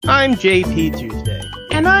I'm JP Tuesday.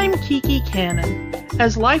 And I'm Kiki Cannon.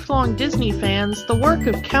 As lifelong Disney fans, the work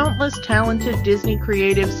of countless talented Disney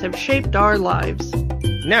creatives have shaped our lives.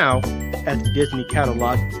 Now, as the Disney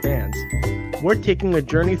catalog expands, we're taking a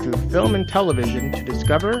journey through film and television to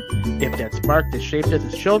discover if that spark that shaped us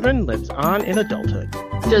as children lives on in adulthood.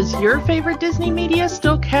 Does your favorite Disney media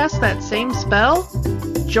still cast that same spell?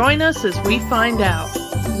 Join us as we find out.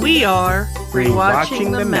 We are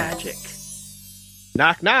Rewatching the Magic.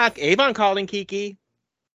 Knock knock, Avon calling, Kiki.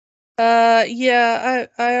 Yeah,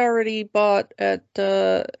 I already bought at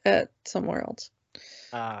somewhere else.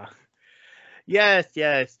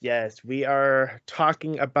 Yes. We are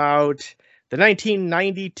talking about the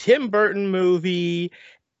 1990 Tim Burton movie,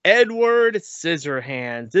 Edward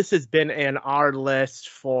Scissorhands. This has been in our list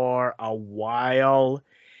for a while,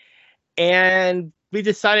 and we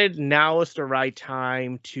decided now is the right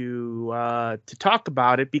time to talk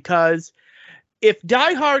about it, because if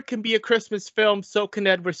Die Hard can be a Christmas film, so can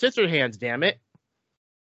Edward Scissorhands, damn it.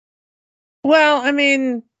 Well, I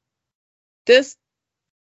mean, this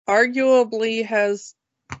arguably has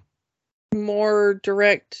more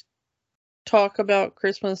direct talk about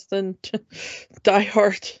Christmas than Die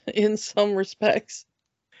Hard in some respects.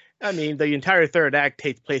 I mean, the entire third act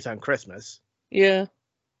takes place on Christmas. Yeah.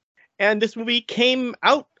 And this movie came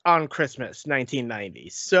out on Christmas, 1990.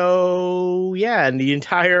 So, yeah, and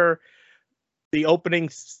the opening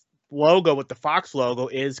logo with the Fox logo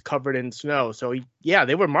is covered in snow. So, yeah,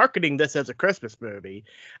 they were marketing this as a Christmas movie.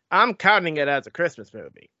 I'm counting it as a Christmas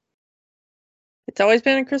movie. It's always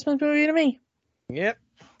been a Christmas movie to me. Yep.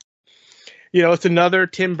 You know, it's another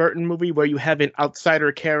Tim Burton movie where you have an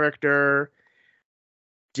outsider character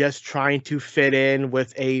just trying to fit in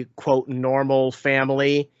with a, quote, normal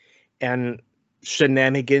family, and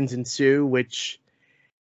shenanigans ensue, which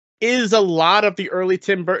is a lot of the early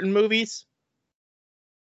Tim Burton movies.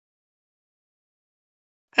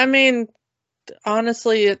 I mean,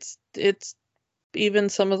 honestly, it's even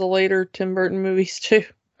some of the later Tim Burton movies too.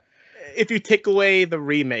 If you take away the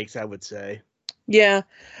remakes, I would say. Yeah.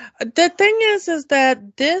 The thing is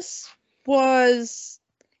that this was...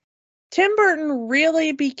 Tim Burton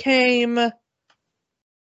really became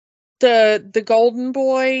the golden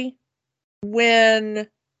boy when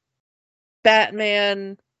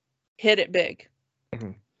Batman hit it big.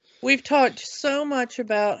 Mm-hmm. We've talked so much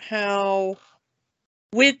about how,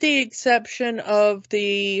 with the exception of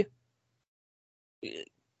the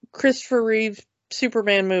Christopher Reeve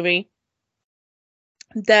Superman movie,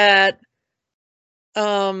 that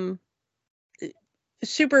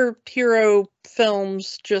superhero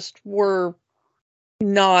films just were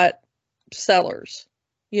not sellers.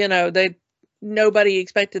 You know, nobody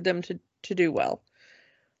expected them to do well.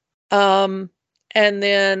 And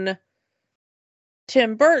then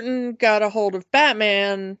Tim Burton got a hold of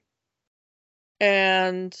Batman,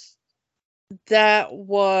 and that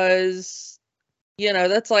was, you know,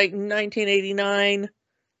 that's like 1989,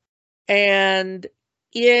 and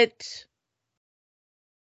it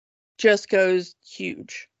just goes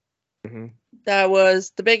huge. Mm-hmm. That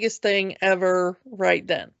was the biggest thing ever right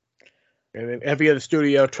then. And then every other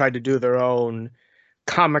studio tried to do their own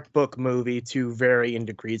comic book movie to varying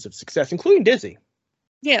degrees of success, including Disney.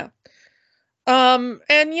 Yeah. And,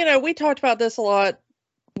 you know, we talked about this a lot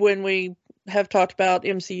when we have talked about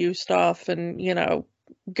MCU stuff, and, you know,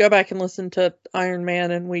 go back and listen to Iron Man,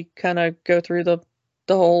 and we kind of go through the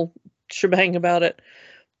whole shebang about it.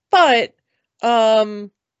 But,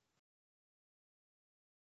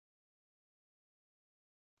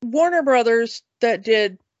 Warner Brothers, that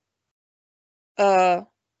did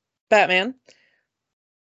Batman,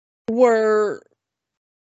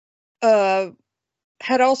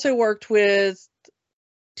 had also worked with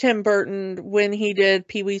Tim Burton when he did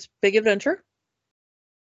Pee-wee's Big Adventure.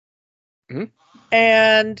 Mm-hmm.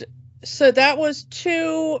 And so that was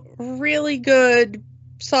two really good,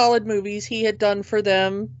 solid movies he had done for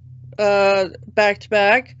them, back to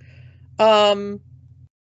back.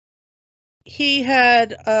 He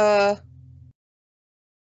had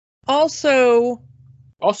also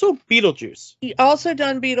Beetlejuice. He also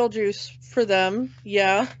done Beetlejuice for them,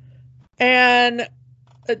 yeah. And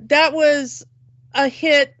that was a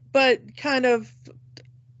hit, but kind of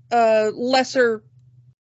lesser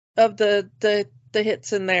of the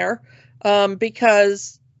hits in there,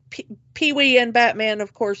 because Pee-wee and Batman,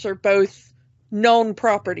 of course, are both known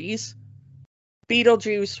properties.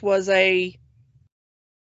 Beetlejuice was a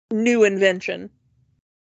new invention,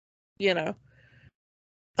 you know.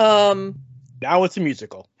 Now it's a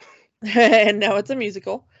musical. And now it's a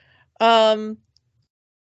musical.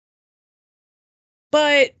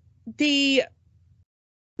 But the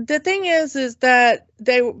the thing is that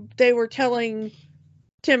they were telling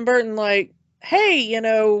Tim Burton, like, hey,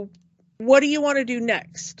 what do you want to do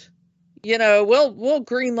next? We'll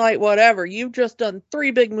greenlight whatever. You've just done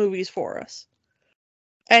 3 big movies for us.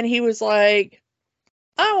 And he was like,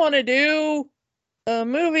 I want to do a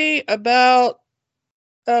movie about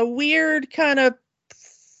a weird kind of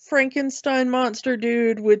Frankenstein monster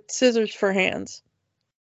dude with scissors for hands.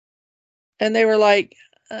 And they were like,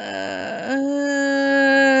 that's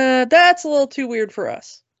a little too weird for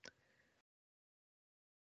us.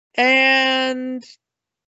 And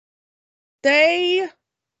they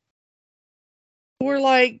were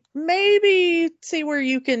like, maybe see where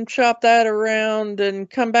you can chop that around and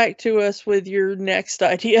come back to us with your next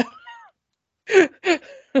idea.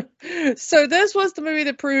 So this was the movie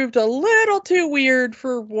that proved a little too weird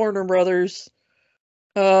for Warner Brothers.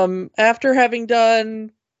 After having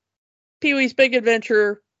done Pee-wee's Big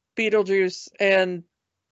Adventure, Beetlejuice, and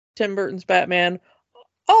Tim Burton's Batman,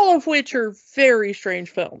 all of which are very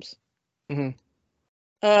strange films. Mm-hmm.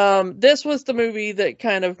 This was the movie that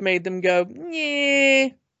kind of made them go, yeah,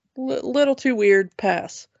 little too weird,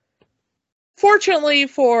 pass. Fortunately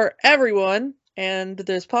for everyone and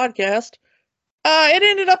this podcast, it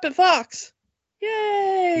ended up at Fox.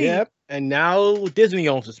 Yay! Yep, and now Disney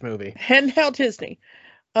owns this movie. And now Disney.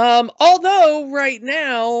 Although right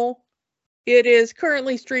now it is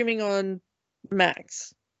currently streaming on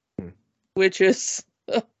Max, which is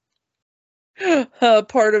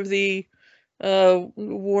part of the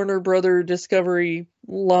Warner Brother Discovery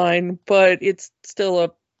line, but it's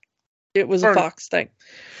still it was a Fox thing.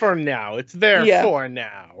 For now, it's there for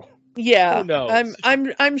now. Yeah, who knows?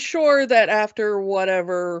 I'm sure that after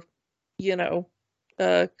whatever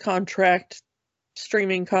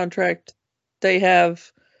streaming contract they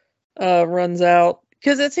have runs out,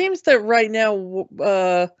 because it seems that right now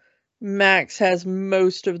Max has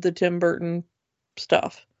most of the Tim Burton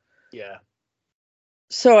stuff. Yeah.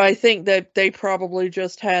 So I think that they probably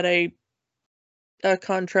just had a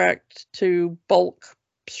contract to bulk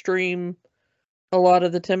stream a lot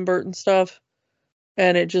of the Tim Burton stuff,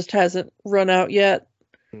 and it just hasn't run out yet.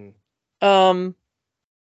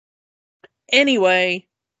 Anyway,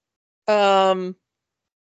 Warner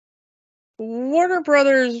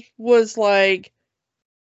Brothers was like,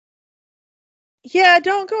 yeah,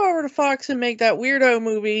 don't go over to Fox and make that weirdo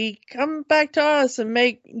movie. Come back to us and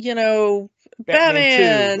make,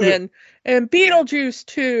 Batman and Beetlejuice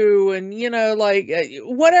 2 and,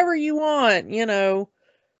 whatever you want,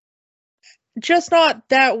 just not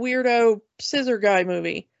that weirdo scissor guy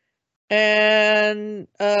movie. And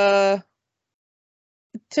Tim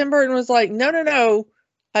Burton was like, no,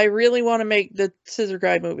 I really want to make the scissor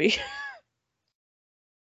guy movie.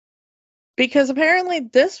 Because apparently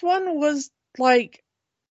this one was like,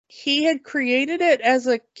 he had created it as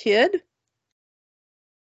a kid.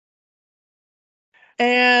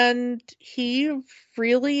 And he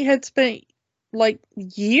really had spent like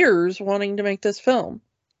years wanting to make this film.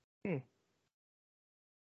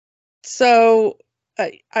 So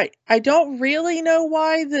I don't really know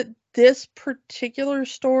why that this particular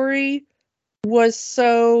story was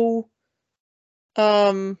so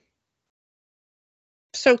close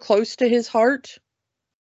to his heart.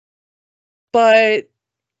 But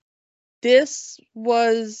this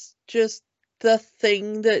was just the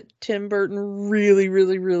thing that Tim Burton really,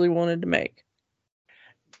 really, really wanted to make.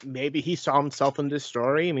 Maybe he saw himself in this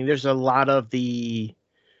story. I mean, there's a lot of the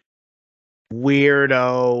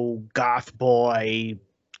weirdo goth boy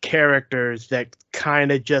characters that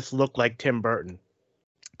kind of just look like Tim Burton.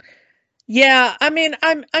 Yeah, I mean,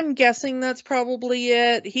 I'm guessing that's probably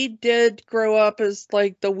it. He did grow up as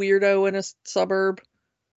like the weirdo in a suburb.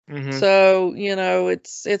 Mm-hmm. So,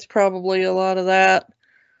 it's probably a lot of that.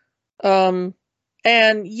 And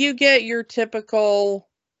you get your typical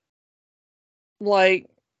like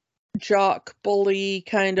jock bully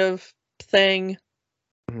kind of thing.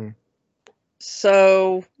 Mm-hmm.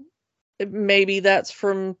 So maybe that's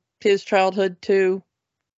from his childhood too.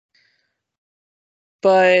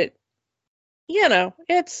 But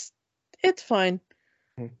it's fine.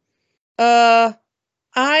 Mm-hmm.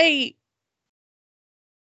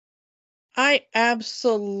 I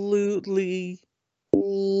absolutely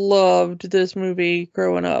loved this movie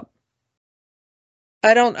growing up.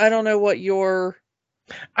 I don't know what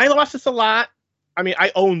I lost this a lot. I mean,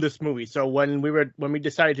 I own this movie, so when we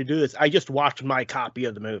decided to do this, I just watched my copy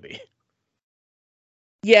of the movie.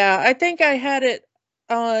 Yeah, I think I had it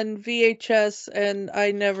on VHS and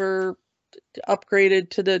I never upgraded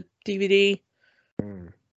to the DVD.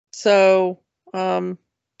 So,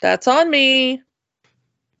 that's on me.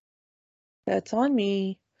 That's on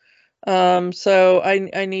me. So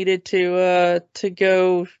I needed to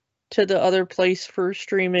go to the other place for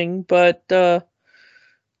streaming, but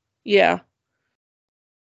yeah.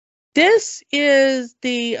 This is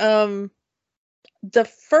the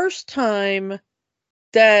first time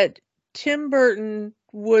that Tim Burton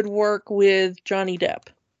would work with Johnny Depp.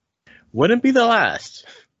 Wouldn't be the last.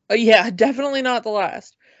 Yeah, definitely not the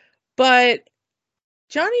last. But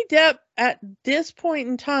Johnny Depp at this point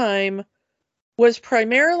in time was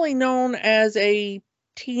primarily known as a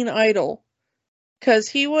teen idol because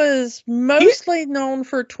he was mostly known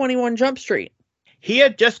for 21 Jump Street. He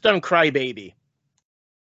had just done Crybaby.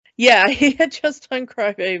 Yeah, he had just done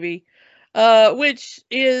Crybaby, which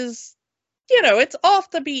is, it's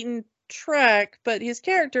off the beaten track, but his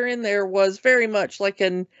character in there was very much like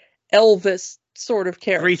an Elvis sort of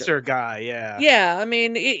character. Greaser guy, yeah. Yeah, I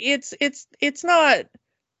mean, it's not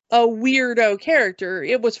a weirdo character.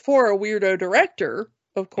 It was for a weirdo director,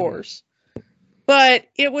 of course. Mm-hmm. But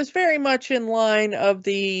it was very much in line of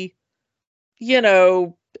the,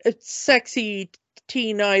 sexy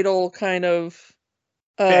teen idol kind of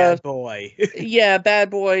bad boy. Yeah, bad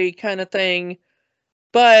boy kind of thing.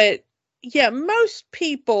 But yeah, most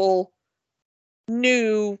people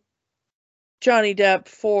knew Johnny Depp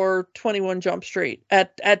for 21 Jump Street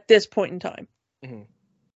at this point in time. Mm-hmm.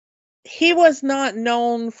 He was not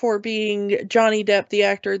known for being Johnny Depp, the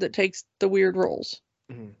actor that takes the weird roles.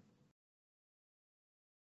 Mm-hmm.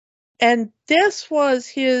 And this was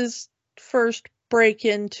his first break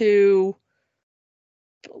into,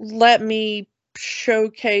 let me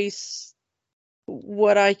showcase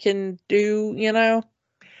what I can do, And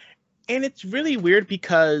it's really weird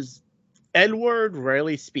because Edward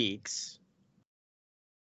rarely speaks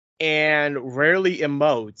and rarely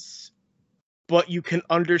emotes, but you can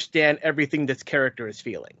understand everything this character is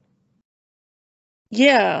feeling.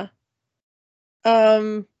 Yeah.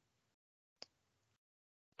 The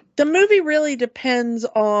movie really depends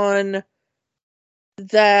on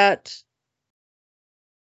that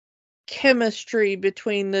chemistry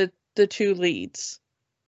between the two leads.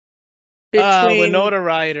 Winona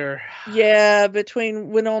Ryder. Yeah, between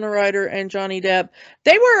Winona Ryder and Johnny Depp.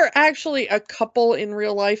 They were actually a couple in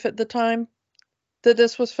real life at the time that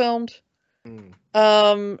this was filmed.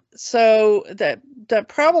 So that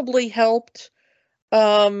probably helped.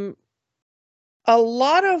 A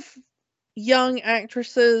lot of young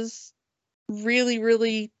actresses really,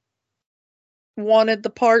 really wanted the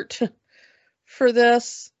part for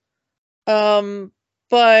this.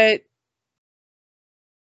 But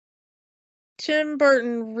Tim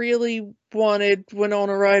Burton really wanted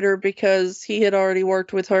Winona Ryder because he had already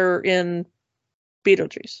worked with her in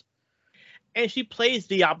Beetlejuice. And she plays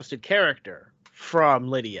the opposite character from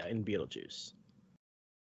Lydia in Beetlejuice.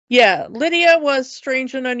 Yeah, Lydia was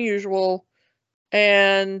strange and unusual,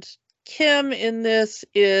 and Kim in this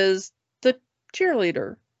is the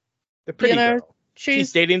cheerleader. The pretty girl.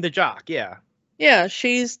 She's dating the jock, yeah. Yeah,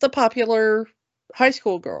 she's the popular high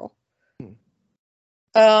school girl.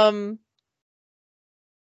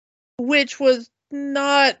 Which was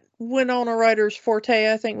not Winona Ryder's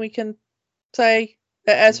forte, I think we can say,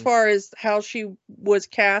 as far as how she was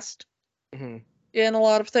cast in a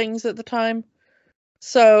lot of things at the time.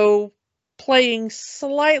 So, playing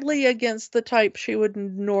slightly against the type she would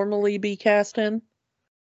normally be cast in.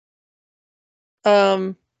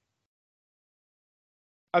 I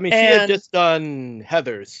mean, she had just done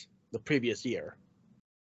Heathers the previous year.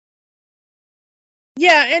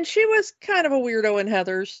 Yeah, and she was kind of a weirdo in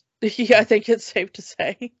Heathers. Yeah, I think it's safe to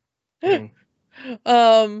say.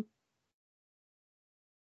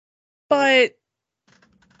 But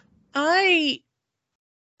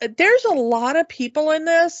there's a lot of people in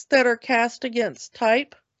this that are cast against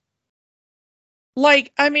type.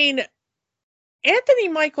 Like, I mean, Anthony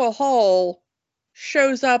Michael Hall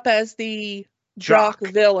shows up as the jock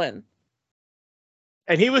villain.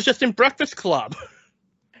 And he was just in Breakfast Club.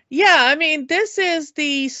 Yeah, I mean, this is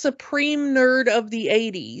the supreme nerd of the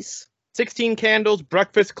 80s. 16 Candles,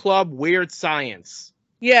 Breakfast Club, Weird Science.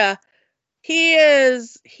 Yeah. He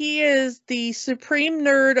is the supreme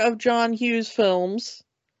nerd of John Hughes films.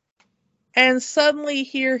 And suddenly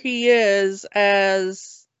here he is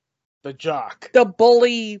as the jock. The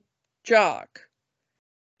bully jock.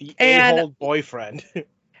 The a-hole boyfriend.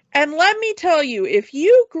 And let me tell you, if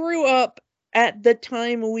you grew up at the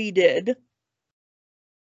time we did,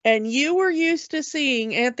 and you were used to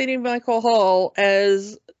seeing Anthony Michael Hall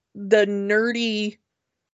as the nerdy,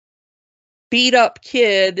 beat-up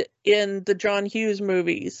kid in the John Hughes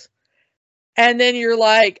movies, and then you're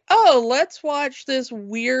like, oh, let's watch this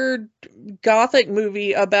weird gothic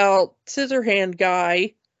movie about Scissorhand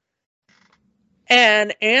guy,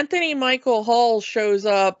 And Anthony Michael Hall shows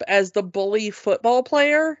up as the bully football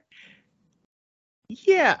player.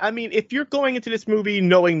 Yeah, I mean, if you're going into this movie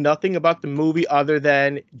knowing nothing about the movie other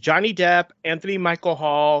than Johnny Depp, Anthony Michael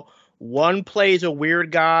Hall, one plays a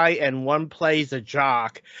weird guy and one plays a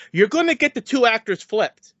jock, you're going to get the two actors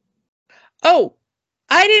flipped. Oh,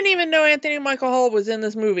 I didn't even know Anthony Michael Hall was in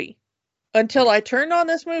this movie until I turned on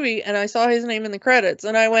this movie and I saw his name in the credits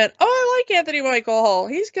and I went, "Oh, I like Anthony Michael Hall.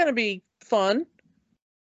 He's going to be fun."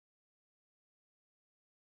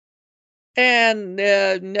 And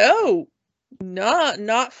no,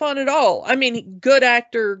 not fun at all. I mean, good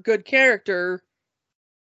actor, good character,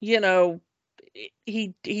 you know,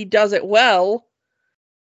 he does it well,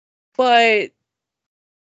 but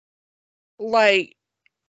like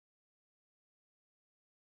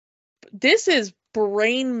this is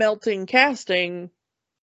brain melting casting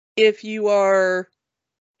if you are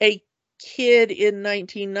a kid in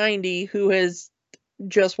 1990 who has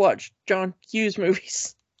just watched John Hughes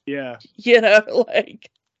movies. Yeah. You know, like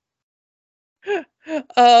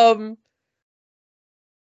um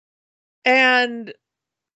and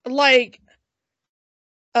like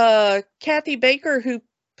Kathy Baker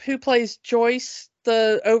who plays Joyce,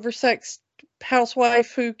 the oversexed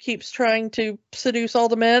housewife who keeps trying to seduce all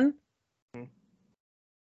the men. Mhm.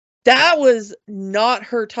 That was not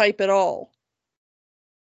her type at all.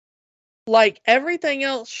 Like everything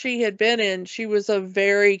else she had been in, she was a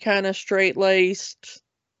very kind of straight-laced,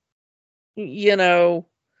 you know,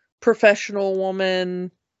 professional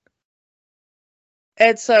woman.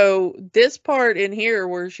 And so this part in here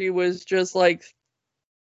where she was just like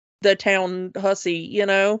the town hussy, you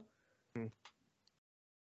know, Mhm.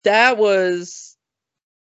 that was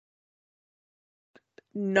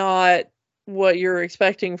not what you're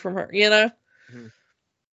expecting from her, you know? Mhm.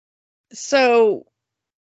 So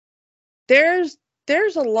there's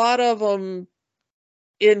a lot of them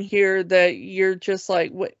in here that you're just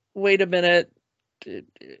like, wait a minute,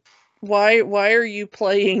 why are you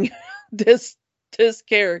playing this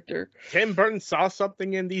character? Tim Burton saw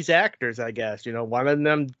something in these actors, I guess, wanted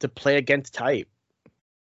them to play against type.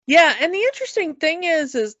 Yeah, and the interesting thing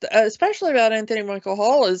is especially about Anthony Michael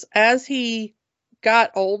Hall is as he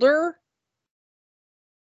got older,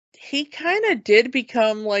 he kind of did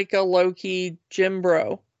become like a low-key Jim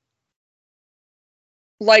Bro.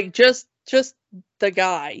 Like just the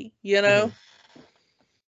guy, you know? Mhm.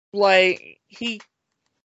 Like he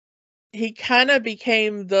kind of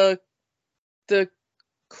became the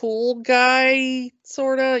cool guy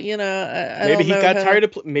sort of, you know. I Maybe don't he know got how to. tired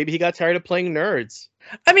of maybe he got tired of playing nerds.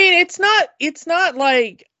 I mean, it's not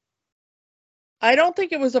like I don't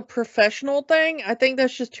think it was a professional thing. I think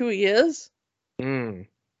that's just who he is. Mm.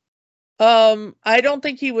 I don't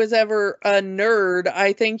think he was ever a nerd.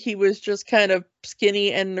 I think he was just kind of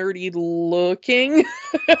skinny and nerdy looking.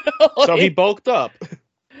 So he Like, bulked up.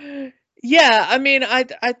 yeah, I mean, I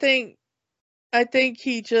think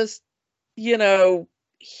he just, you know,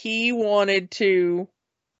 he wanted to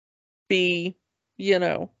be, you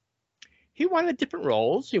know, He wanted different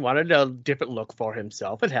roles. He wanted a different look for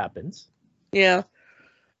himself. It happens. yeah.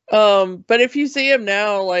 But if you see him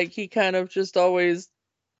now, like he kind of just always,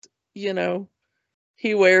 you know,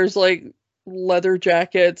 he wears like leather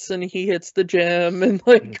jackets and he hits the gym and Mhm.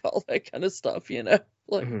 like all that kind of stuff, you know.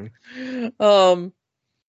 Like Mhm. um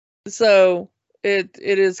so it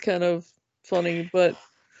is kind of funny, but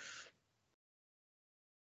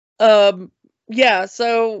um yeah,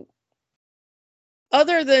 so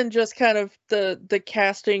other than just kind of the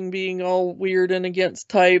casting being all weird and against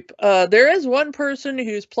type, there is one person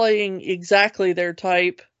who's playing exactly their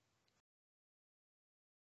type,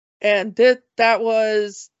 and that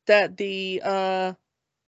was that the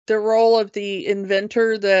role of the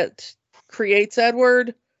inventor that creates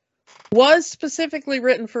Edward was specifically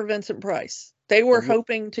written for Vincent Price. They were The,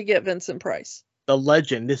 hoping to get Vincent Price. the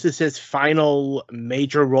legend. This is his final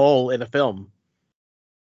major role in a film.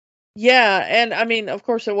 Yeah, and I mean, of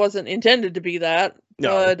course, it wasn't intended to be that,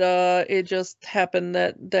 No, but it just happened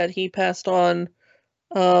that he passed on.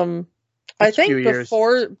 Um, I it's a few think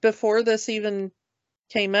years. before this even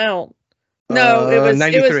came out. No, it was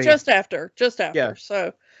 93. just Yeah. after.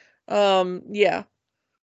 So, yeah.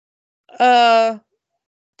 Uh,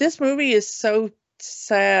 this movie is so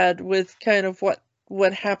sad with kind of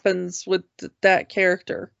what happens with that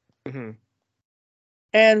character, Mhm.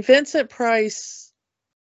 and Vincent Price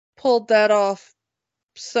pulled that off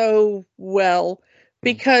so well Mhm.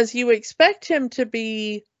 because you expect him to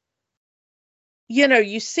be, you know,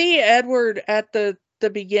 you see Edward at the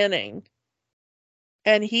beginning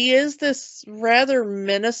and he is this rather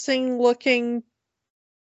menacing looking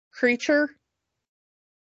creature,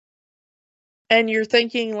 And you're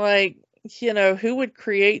thinking, like, who would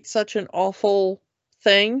create such an awful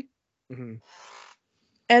thing? Mm-hmm.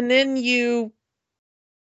 And then you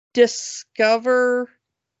discover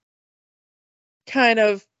kind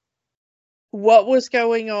of what was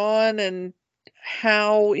going on and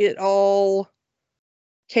how it all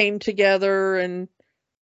came together and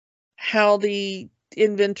how the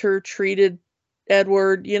inventor treated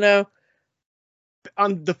Edward. In the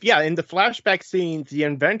flashback scenes, the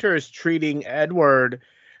inventor is treating Edward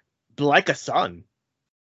like a son.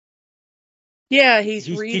 Yeah, he's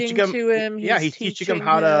Teaching reading him. to him. Yeah, He's he's teaching him teaching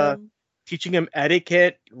how to him. teaching him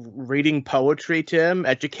etiquette, reading poetry to him,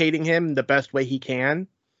 educating him the best way he can.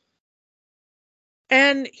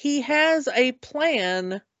 And he has a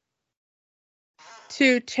plan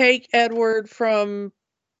to take Edward from,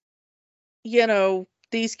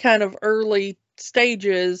 these kind of early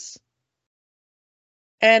stages,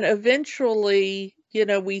 and eventually,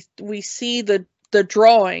 we see the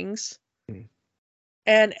drawings, Mm.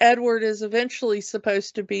 and Edward is eventually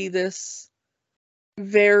supposed to be this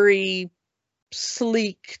very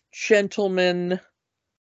sleek gentleman,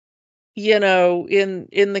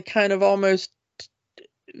 in the kind of almost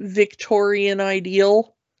Victorian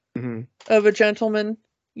ideal Mm-hmm. of a gentleman,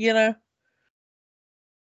 you know?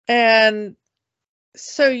 And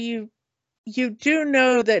so you do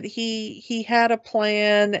know that he had a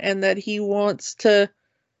plan and that he wants to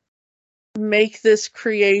make this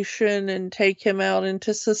creation and take him out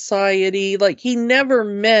into society. Like, he never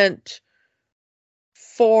meant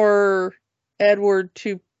for Edward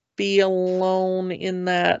to be alone in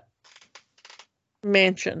that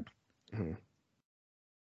mansion. Mm-hmm.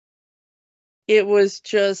 It was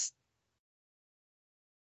just,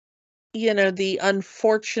 the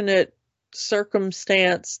unfortunate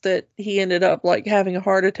circumstance that he ended up, like, having a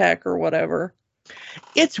heart attack or whatever.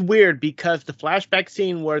 It's weird because the flashback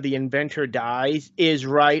scene where the inventor dies is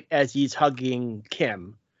right as he's hugging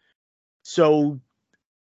Kim. So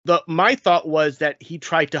my thought was that he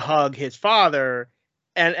tried to hug his father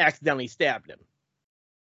and accidentally stabbed him.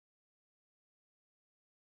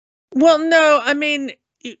 Well, no, I mean,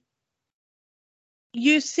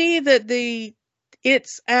 you see that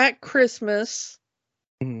it's at Christmas,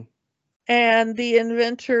 Mm-hmm. and the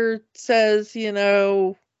inventor says, I have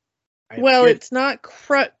a well, kid. it's not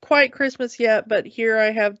quite Christmas yet, but here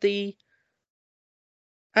I have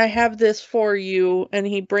this for you, and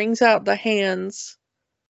he brings out the hands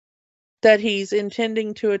that he's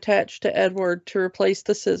intending to attach to Edward to replace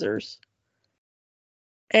the scissors.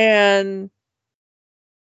 And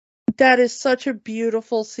that is such a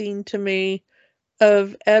beautiful scene to me,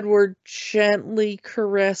 of Edward gently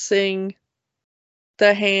caressing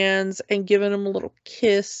the hands and giving him a little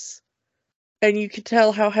kiss, and you can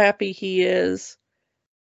tell how happy he is.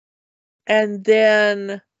 And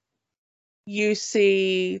then you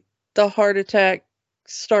see the heart attack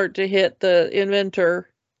start to hit the inventor,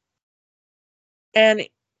 and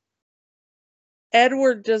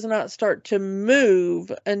Edward does not start to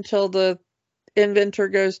move until the inventor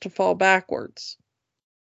goes to fall backwards.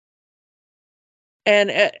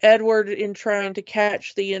 And Edward, in trying to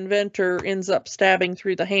catch the inventor, ends up stabbing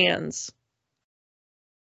through the hands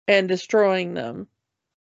and destroying them.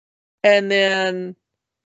 And then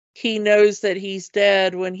he knows that he's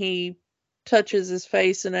dead when he touches his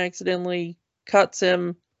face and accidentally cuts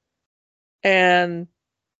him. And,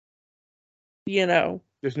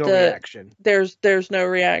 There's no the reaction. there's no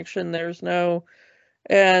reaction.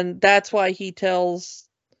 And that's why he tells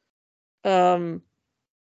um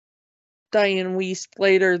Diane Wiest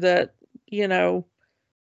later that, He never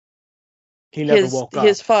woke up.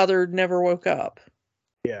 his father never woke up.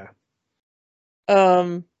 Yeah.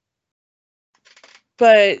 Um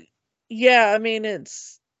but yeah, I mean,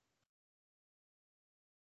 it's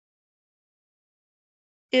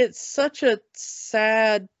such a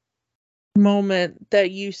sad moment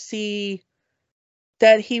that you see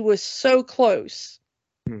that he was so close.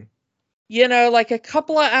 Hmm. Like a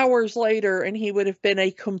couple of hours later, and he would have been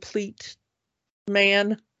a complete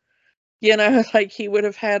man. Like he would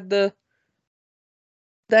have had the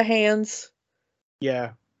hands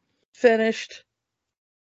Yeah. finished.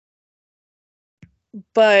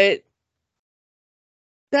 But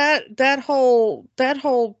that whole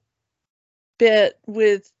bit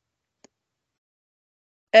with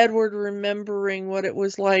Edward remembering what it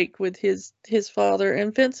was like with his father,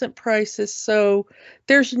 and Vincent Price is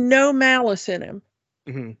there's no malice in him.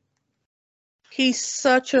 Mm-hmm. He's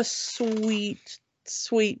such a sweet,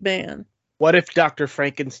 sweet man. What if Dr.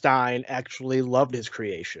 Frankenstein actually loved his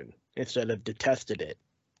creation instead of detested it?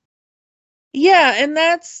 Yeah, and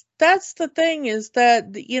that's the thing, is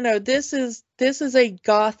that, this is a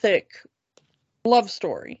gothic love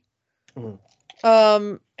story.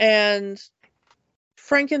 Mm. And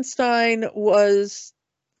Frankenstein was,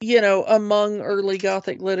 among early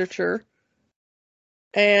Gothic literature.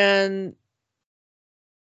 And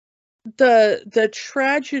the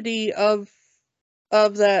tragedy of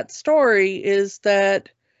that story is that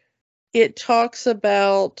it talks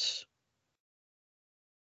about,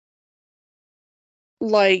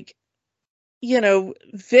 like,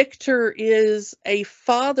 Victor is a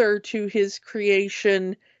father to his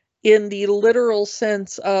creation in the literal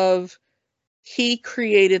sense of he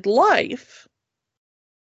created life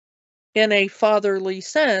in a fatherly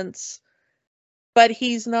sense, but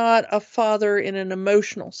he's not a father in an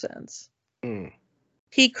emotional sense. Mm.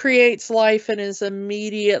 He creates life and is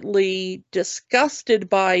immediately disgusted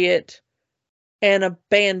by it and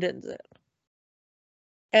abandons it.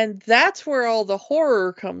 And that's where all the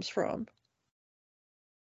horror comes from.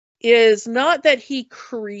 Is not that he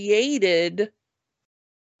created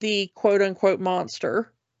the quote unquote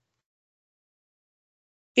monster,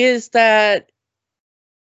 is that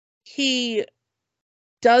he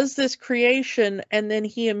does this creation and then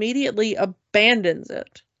he immediately abandons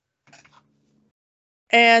it.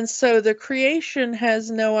 And so the creation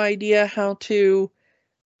has no idea how to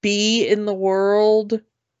be in the world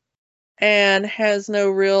and has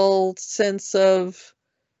no real sense of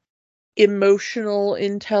emotional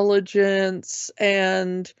intelligence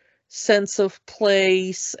and sense of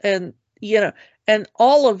place, and and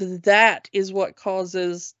all of that is what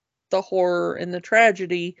causes the horror and the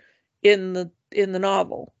tragedy in the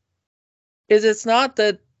novel. Is it's not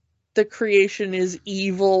that the creation is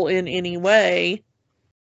evil in any way,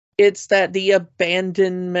 it's that the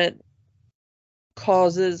abandonment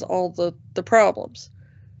causes all the problems.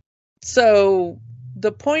 So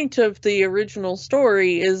the point of the original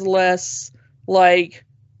story is less like,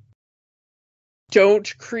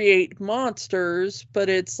 don't create monsters, but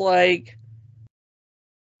it's like,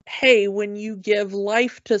 hey, when you give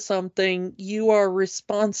life to something, you are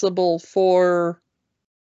responsible for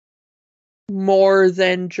more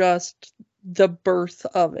than just the birth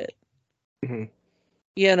of it. Mm-hmm.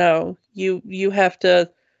 You have to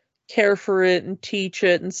care for it and teach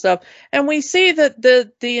it and stuff. And we see that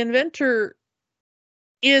the inventor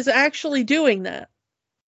is actually doing that.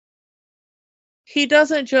 He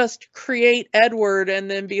doesn't just create Edward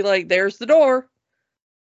and then be like, there's the door.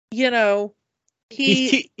 You know,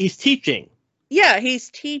 He's teaching. Yeah,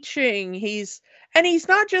 he's teaching. And he's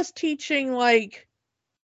not just teaching like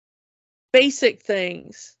basic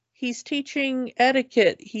things. He's teaching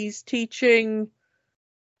etiquette. He's teaching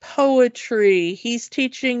poetry. He's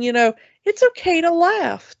teaching, it's okay to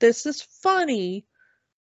laugh. This is funny.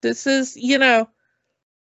 This is,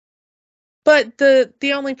 but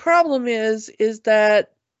the only problem is that,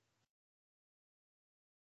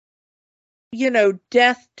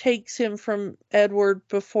 death takes him from Edward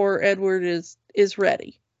before Edward is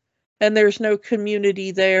ready. And there's no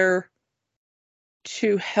community there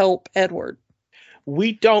to help Edward.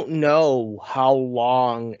 We don't know how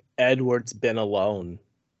long Edward's been alone.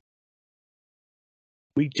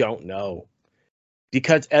 We don't know.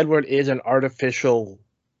 Because Edward is an artificial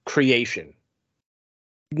creation,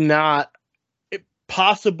 not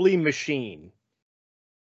possibly machine.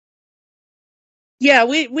 Yeah,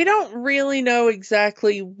 we don't really know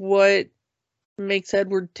exactly what makes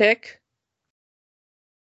Edward tick.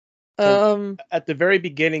 At the very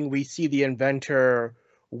beginning, we see the inventor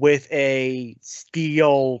with a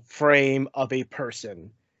steel frame of a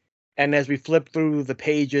person. And as we flip through the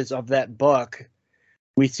pages of that book,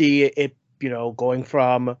 we see it, going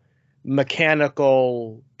from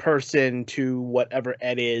mechanical person to whatever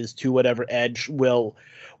Ed is, to whatever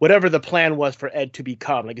whatever the plan was for Ed to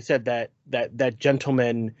become. Like I said, that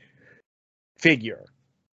gentleman figure.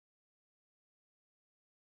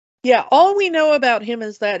 Yeah, all we know about him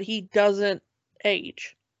is that he doesn't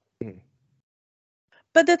age. Mm.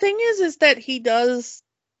 But the thing is that he does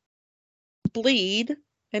bleed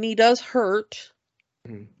and he does hurt.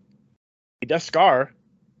 Mm. He does scar.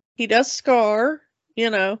 He does scar,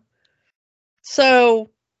 So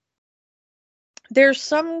there's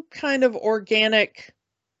some kind of organic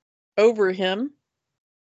over him.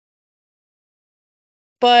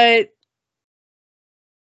 But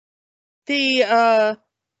the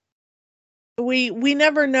we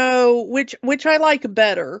never know, which I like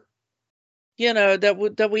better,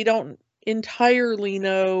 that we don't entirely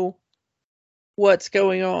know what's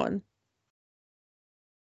going on.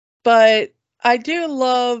 But I do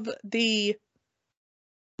love the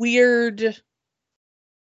weird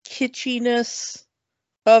kitschiness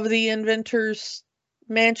of the inventor's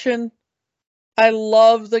mansion. I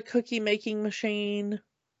love the cookie making machine.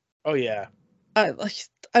 Oh yeah.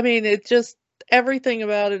 I mean, it just everything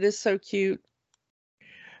about it is so cute.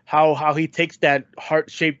 How he takes that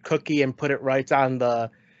heart-shaped cookie and put it right on the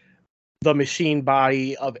machine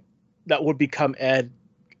body of that would become Ed,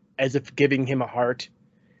 as if giving him a heart.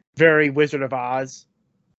 Very Wizard of Oz.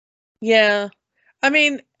 Yeah. I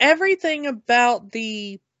mean, everything about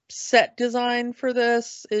the set design for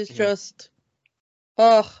this is Mhm. just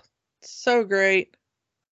ugh, so great.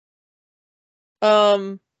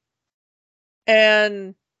 Um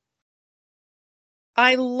and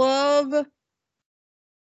I love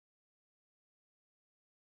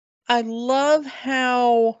I love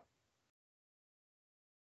how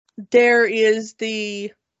there is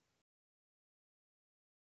the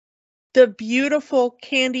beautiful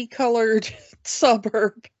candy colored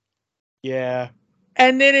suburb. Yeah.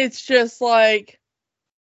 And then it's just like,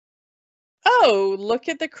 oh, look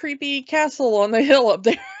at the creepy castle on the hill up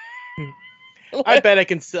there. I bet I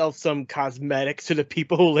can sell some cosmetics to the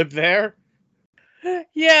people who live there.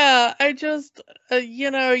 Yeah, I just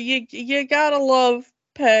you gotta love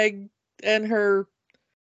Peg and her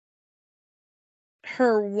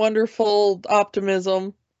wonderful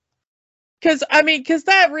optimism. Cause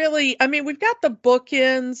that really, I mean, we've got the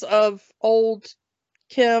bookends of old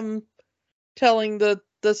Kim telling the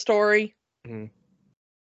story. Mhm.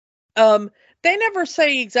 Um, they never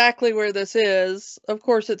say exactly where this is. Of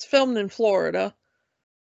course, it's filmed in Florida.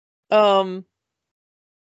 Um,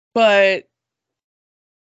 but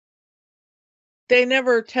they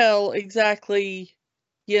never tell exactly,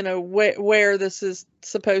 where this is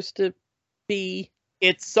supposed to be.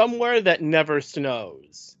 It's somewhere that never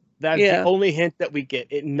snows. That's the Yeah. only hint that we get.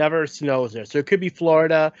 It never snows there. So it could be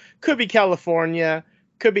Florida, could be California,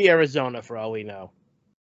 could be Arizona for all we know.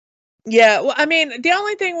 Yeah, well, I mean, the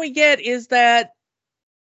only thing we get is that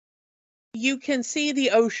you can see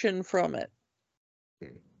the ocean from it.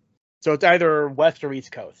 So it's either West or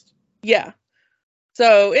East Coast. Yeah.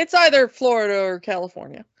 So it's either Florida or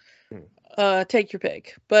California. Hmm. Take your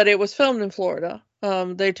pick. But it was filmed in Florida.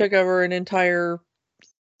 They took over an entire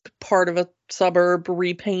part of a suburb,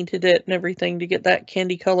 repainted it and everything to get that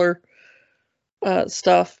candy color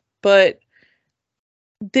stuff. But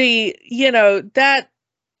that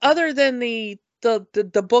other than the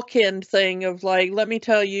bookend thing of like, let me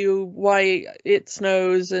tell you why it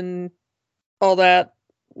snows and all that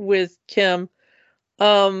with Kim.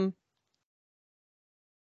 Um,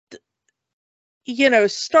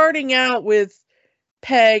 Starting out with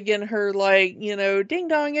Peg and her like, ding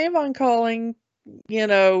dong Avon calling,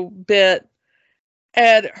 bit,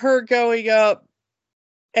 and her going up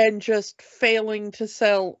and just failing to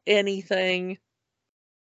sell anything.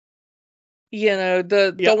 Yeah,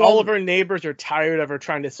 The all of one, her neighbors are tired of her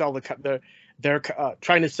trying to sell they're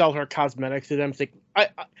trying to sell her cosmetics to them. It's like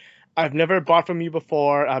I've never bought from you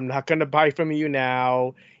before. I'm not going to buy from you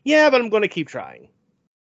now. Yeah, but I'm going to keep trying.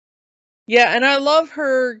 yeah, and I love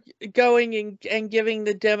her going and giving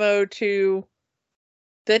the demo to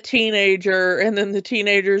the teenager, and then the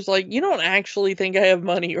teenager's like, you don't actually think I have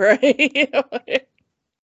money, right?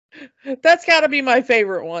 That's got to be my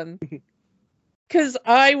favorite one. Because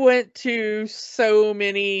I went to so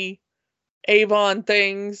many Avon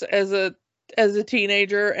things as a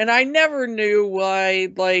teenager, and I never knew why,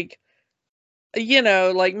 like,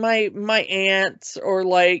 like my aunts or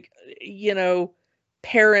like, you know,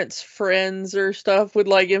 parents' friends or stuff would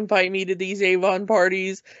like invite me to these Avon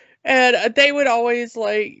parties. And they would always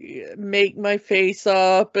like make my face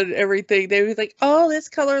up and everything. They would be like, "Oh, this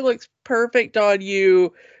color looks perfect on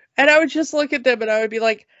you." And I would just look at them and I would be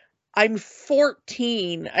like, "I'm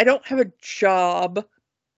 14. I don't have a job.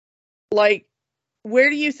 Like, where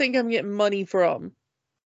do you think I'm getting money from?"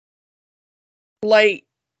 Like,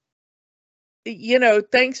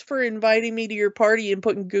 thanks for inviting me to your party and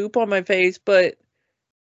putting goop on my face, but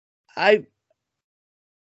I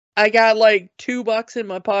I got like $2 in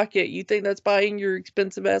my pocket. You think that's buying your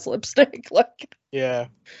expensive ass lipstick? Like, Yeah.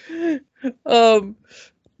 um,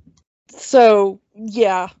 so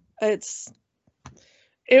yeah, it's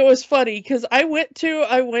it was funny because I went to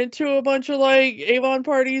a bunch of like Avon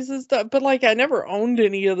parties and stuff, but like I never owned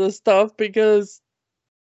any of this stuff because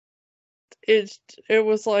it's it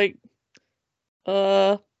was like,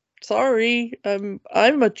 uh sorry, I'm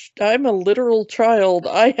a literal child.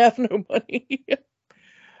 I have no money.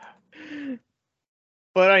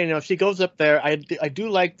 But I know she goes up there. I do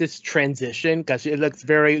like this transition because it looks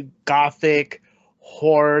very gothic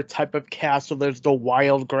horror type of castle. There's the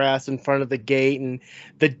wild grass in front of the gate and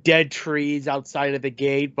the dead trees outside of the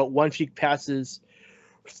gate. But once she passes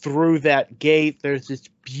through that gate, there's this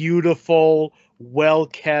beautiful, well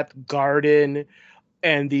kept garden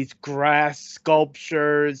and these grass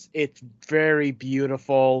sculptures. It's very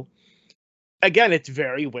beautiful. Again, it's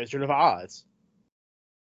very Wizard of Oz.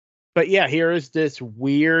 But yeah, here is this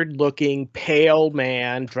weird looking pale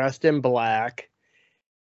man dressed in black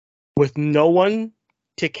with no one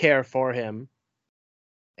to care for him.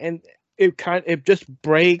 And it just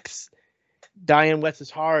breaks Diane West's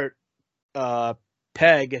heart,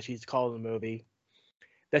 Peg, as she's called in the movie,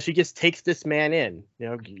 that she just takes this man in. You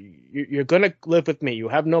know, you're gonna live with me. You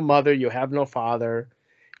have no mother, you have no father,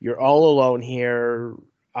 you're all alone here.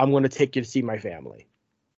 I'm gonna take you to see my family.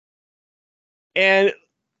 And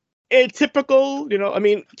a typical, I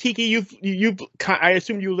mean, Kiki, I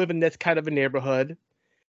assume you live in this kind of a neighborhood.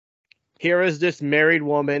 Here is this married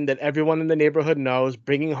woman that everyone in the neighborhood knows,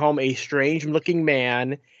 bringing home a strange-looking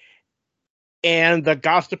man, and the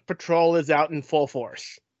gossip patrol is out in full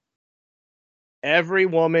force. Every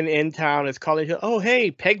woman in town is calling, oh,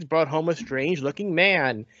 hey, Peg's brought home a strange-looking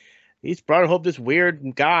man. He's brought home this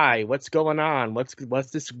weird guy. What's going on? What's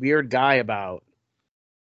this weird guy about?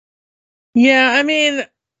 Yeah, I mean,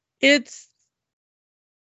 it's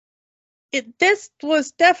this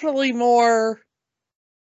was definitely more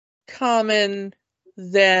common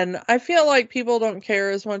then. I feel like people don't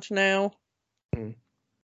care as much now.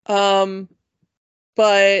 Hmm.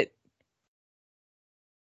 But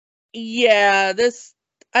yeah,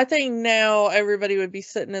 I think now everybody would be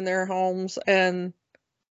sitting in their homes and,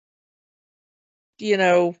 you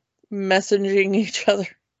know, messaging each other.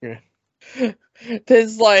 Yeah.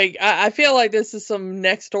 This like I feel like this is some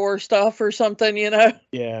next door stuff or something,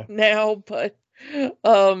 Yeah. now, but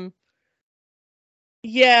um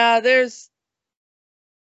yeah,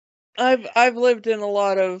 I've lived in a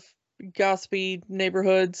lot of gossipy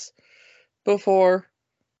neighborhoods before.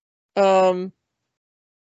 Um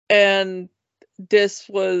and this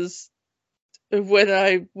was when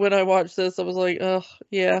I watched this, I was like, oh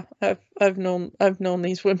yeah, I've known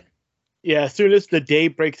these women. Yeah, as soon as the day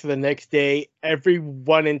breaks for the next day,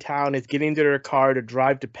 everyone in town is getting into their car to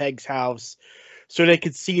drive to Peg's house so they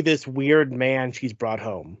could see this weird man she's brought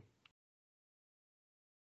home.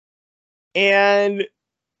 And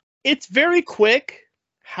it's very quick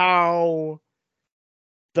how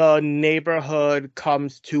the neighborhood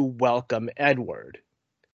comes to welcome Edward.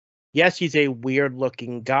 Yes, he's a weird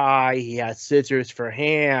looking guy. He has scissors for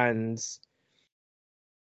hands.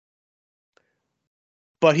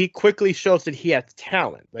 But he quickly shows that he has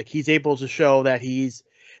talent. Like he's able to show that he's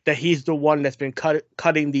the one that's been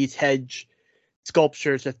cutting these hedge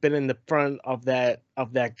sculptures that's been in the front of that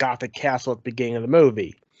Gothic castle at the beginning of the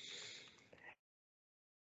movie.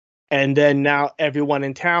 And then now everyone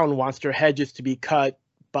in town wants their hedges to be cut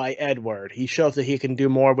by Edward. He shows that he can do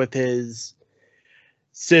more with his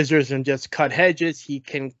scissors than just cut hedges. He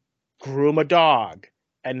can groom a dog.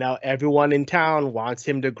 And now everyone in town wants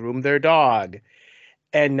him to groom their dog.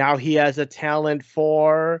 And now he has a talent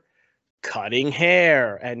for cutting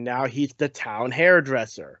hair. And now he's the town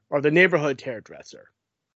hairdresser or the neighborhood hairdresser.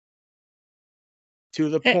 To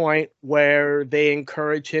the Eh, point where they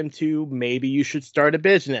encourage him to maybe you should start a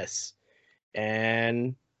business.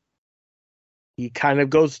 And he kind of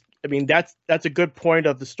goes, I mean, that's a good point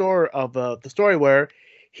of the story where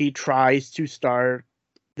he tries to start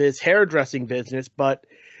this hairdressing business, but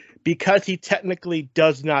because he technically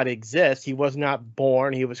does not exist, he was not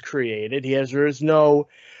born, he was created. There's no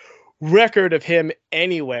record of him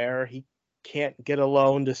anywhere. He can't get a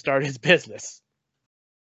loan to start his business.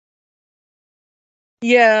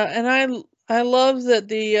 yeah, and I love that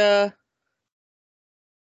the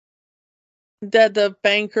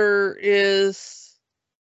banker is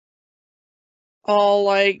all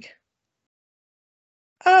like,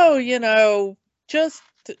 oh, just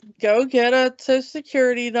go get a social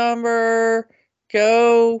security number,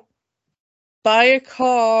 go buy a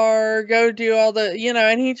car, go do all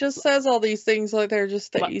and he just says all these things like they're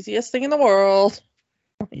just the easiest thing in the world.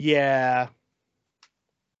 Yeah.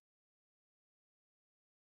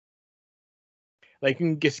 Like you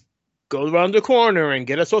can just go around the corner and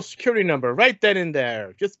get a social security number right then and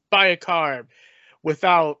there. Just buy a car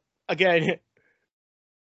without, again,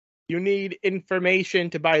 you need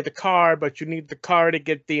information to buy the car, but you need the car to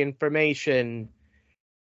get the information.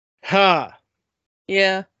 Huh.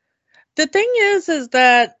 Yeah. The thing is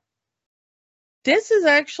that this is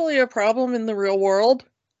actually a problem in the real world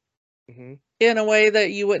Mm-hmm. in a way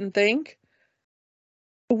that you wouldn't think,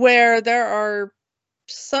 where there are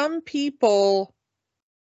some people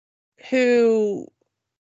who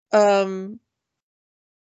um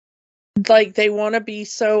like they want to be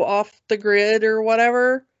so off the grid or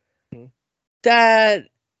whatever Mm-hmm. that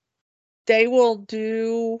they will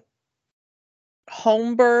do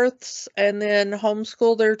home births and then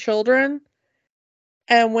homeschool their children.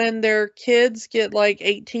 And when their kids get like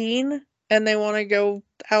 18 and they want to go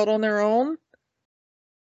out on their own,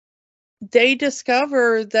 they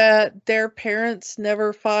discover that their parents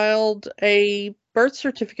never filed a birth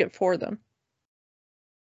certificate for them.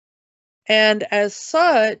 And as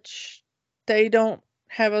such, they don't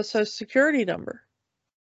have a social security number.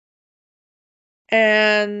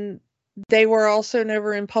 And they were also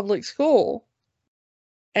never in public school.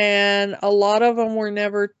 And a lot of them were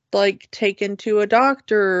never like taken to a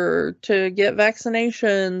doctor to get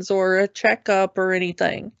vaccinations or a checkup or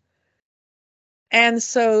anything. And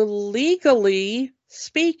so legally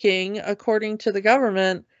speaking, according to the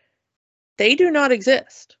government, they do not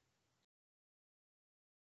exist.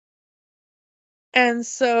 And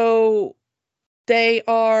so they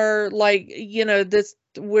are like, this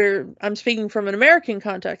where I'm speaking from an American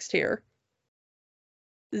context here.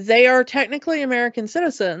 They are technically American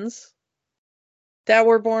citizens that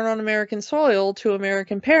were born on American soil to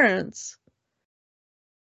American parents,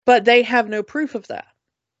 but they have no proof of that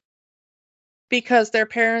because their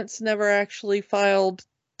parents never actually filed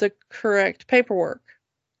the correct paperwork.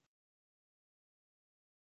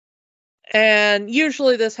 And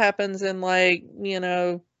usually this happens in like,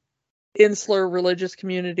 insular religious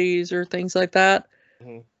communities or things like that.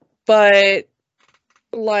 Mm-hmm. But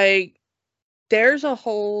like there's a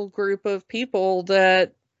whole group of people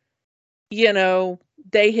that,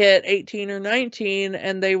 they hit 18 or 19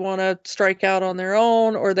 and they want to strike out on their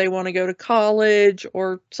own, or they want to go to college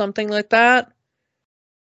or something like that.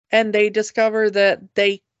 And they discover that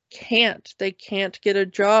they can't get a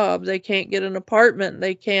job. They can't get an apartment.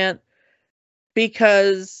 They can't,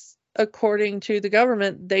 because according to the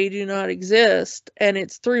government, they do not exist, and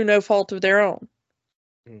it's through no fault of their own.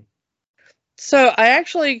 Mm. So I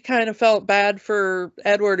actually kind of felt bad for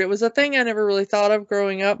Edward. It was a thing I never really thought of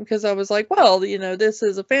growing up because I was like, well, this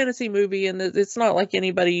is a fantasy movie and it's not like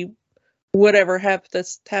anybody would ever have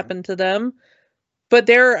this happen to them. But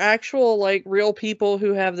there are actual, like, real people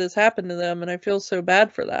who have this happen to them, and I feel so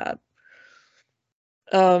bad for that.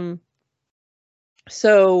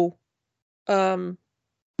 So,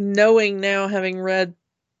 knowing now, having read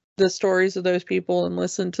the stories of those people and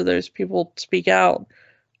listened to those people speak out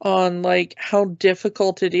on, like, how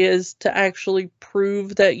difficult it is to actually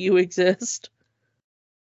prove that you exist,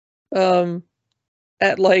 at,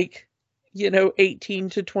 like, 18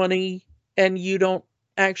 to 20, and you don't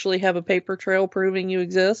actually have a paper trail proving you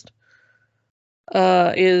exist,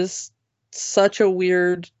 is such a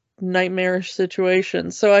weird, nightmarish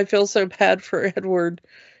situation. So I feel so bad for Edward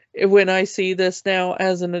when I see this now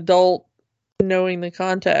as an adult, knowing the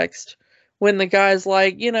context. When the guy's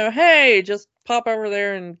like, hey, just pop over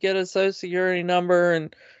there and get a social security number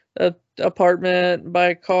and a apartment, buy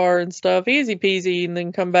a car and stuff, easy peasy, and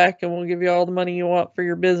then come back and we'll give you all the money you want for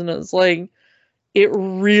your business. Like, it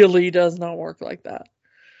really does not work like that.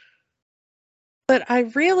 But I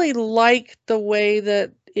really like the way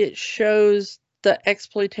that it shows the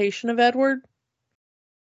exploitation of Edward.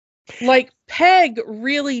 Like, Peg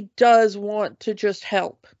really does want to just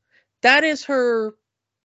help. That is her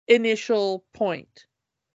initial point.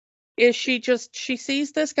 Is she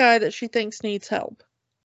sees this guy that she thinks needs help.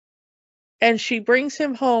 And she brings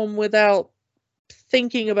him home without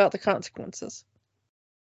thinking about the consequences.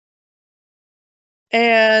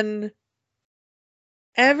 And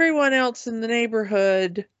everyone else in the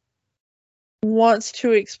neighborhood wants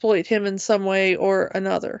to exploit him in some way or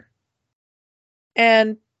another.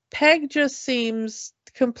 And Peg just seems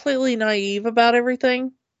completely naive about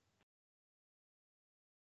everything.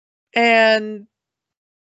 And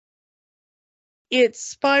it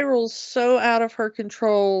spirals so out of her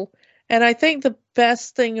control. And I think the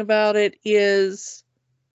best thing about it is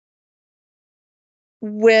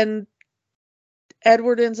when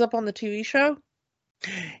Edward ends up on the TV show.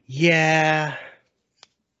 Yeah.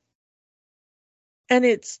 And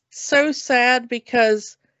it's so sad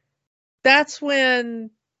because that's when,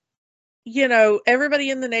 everybody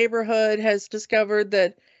in the neighborhood has discovered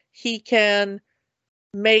that he can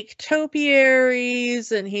make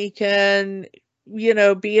topiaries and he can,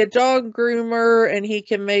 be a dog groomer, and he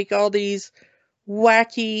can make all these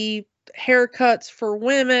wacky haircuts for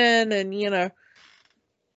women, and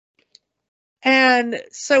and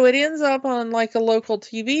so it ends up on like a local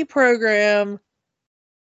TV program,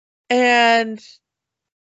 and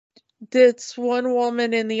this one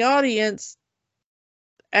woman in the audience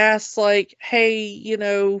asks, like,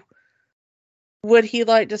 hey, would he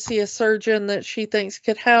like to see a surgeon that she thinks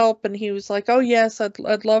could help? And he was like, oh yes, I'd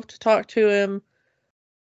love to talk to him.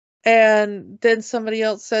 And then somebody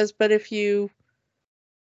else says, but if you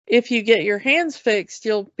if you get your hands fixed,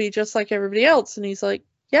 you'll be just like everybody else. And he's like,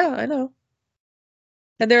 yeah, I know.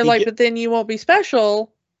 And they're like, but then you won't be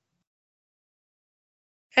special.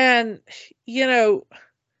 And, you know,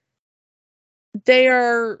 they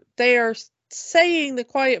are saying the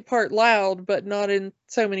quiet part loud, but not in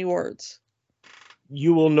so many words.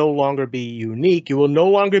 You will no longer be unique. You will no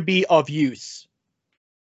longer be of use.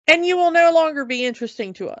 And you will no longer be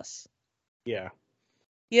interesting to us. Yeah.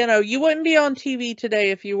 You know, you wouldn't be on TV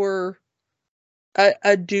today if you were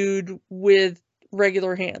a dude with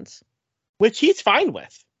regular hands. Which he's fine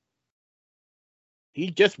with. He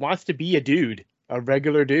just wants to be a dude, a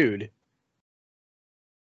regular dude.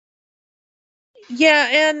 Yeah,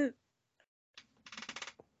 and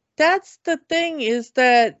that's the thing, is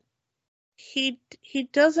that he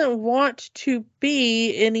doesn't want to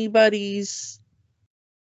be anybody's,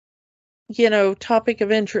 you know, topic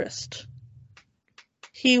of interest.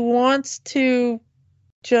 He wants to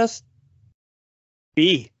just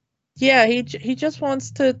be. Yeah, he just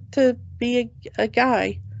wants to be a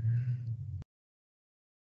guy.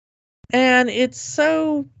 And it's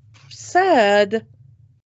so sad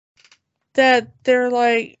that they're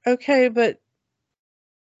like, okay, but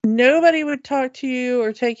nobody would talk to you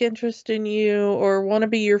or take interest in you or want to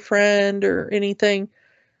be your friend or anything.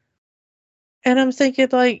 And I'm thinking,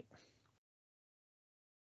 like,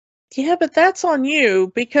 yeah, but that's on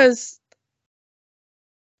you, because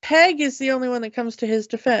Peg is the only one that comes to his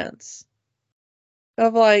defense.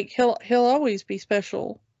 Of like, he'll always be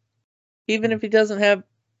special, even if he doesn't have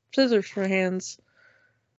scissors for hands.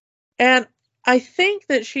 And I think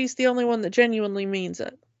that she's the only one that genuinely means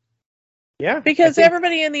it. Yeah. Because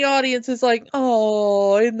everybody in the audience is like,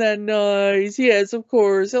 oh, isn't that nice? Yes, of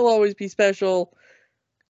course. He'll always be special.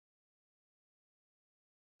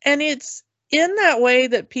 And it's in that way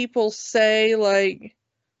that people say, like,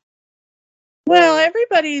 well,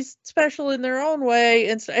 everybody's special in their own way.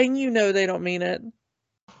 And you know they don't mean it.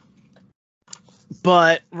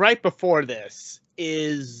 But right before this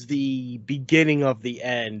is the beginning of the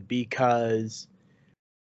end, because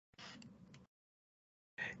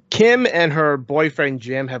Kim and her boyfriend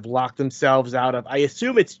Jim have locked themselves out of, I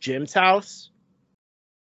assume it's Jim's house.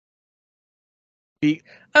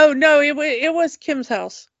 Oh, no, it was Kim's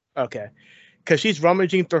house. Okay. Because she's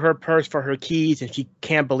rummaging through her purse for her keys, and she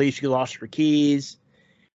can't believe she lost her keys.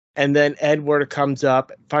 And then Edward comes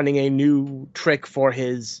up, finding a new trick for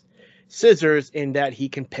his scissors in that he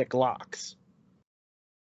can pick locks.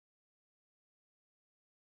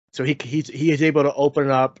 So he is able to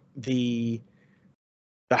open up the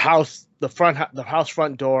house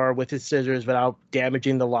front door with his scissors without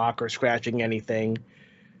damaging the lock or scratching anything,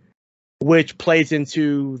 which plays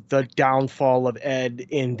into the downfall of Ed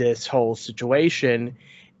in this whole situation,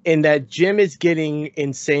 in that Jim is getting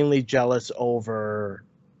insanely jealous over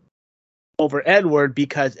Edward,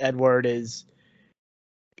 because Edward is,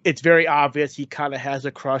 it's very obvious he kind of has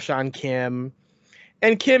a crush on Kim,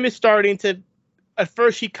 and Kim is starting to, at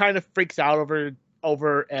first she kind of freaks out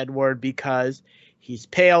over Edward because he's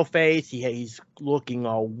pale faced, he's looking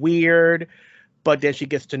all weird, but then she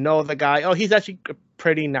gets to know the guy. Oh, he's actually a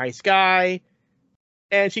pretty nice guy,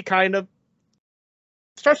 and she kind of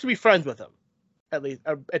starts to be friends with him, at least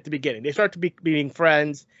at the beginning. They start to be being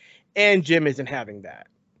friends, and Jim isn't having that.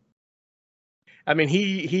 I mean,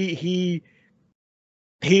 he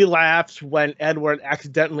laughs when Edward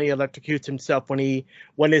accidentally electrocutes himself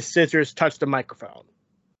when his scissors touch the microphone.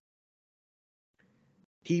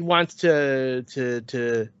 He wants to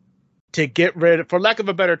get rid, for lack of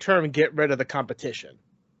a better term, get rid of the competition.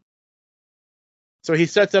 So he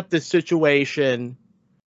sets up this situation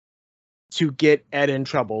to get Ed in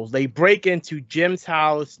trouble. They break into Jim's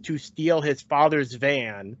house to steal his father's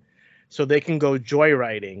van so they can go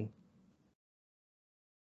joyriding,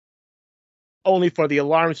 only for the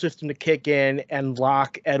alarm system to kick in and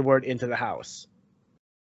lock Edward into the house.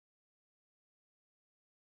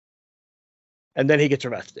 And then he gets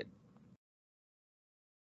arrested.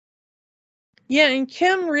 Yeah, and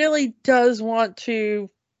Kim really does want to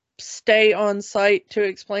stay on site to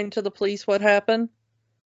explain to the police what happened.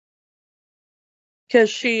 Because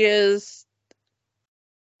she is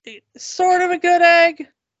sort of a good egg.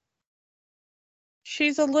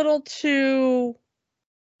 She's a little too...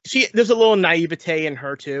 There's a little naivete in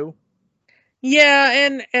her too.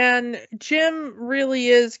 Yeah, and Jim really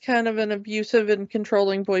is kind of an abusive and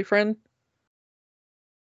controlling boyfriend.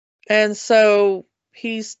 And so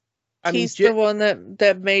he's the one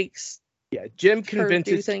that makes Jim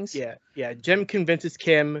convinces things. Jim convinces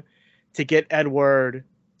Kim to get Edward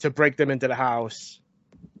to break them into the house.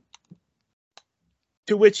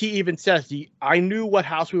 To which he even says, I knew what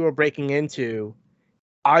house we were breaking into,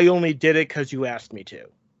 I only did it because you asked me to.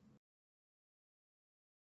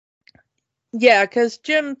 Yeah, because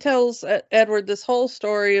Jim tells Edward this whole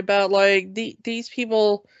story about like these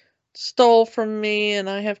people stole from me and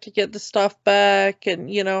I have to get the stuff back and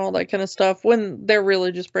all that kind of stuff when they're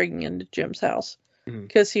really just breaking into Jim's house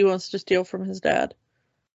because he wants to steal from his dad.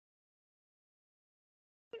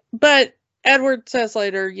 But Edward says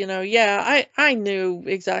later, yeah, I knew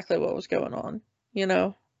exactly what was going on, It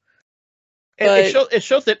but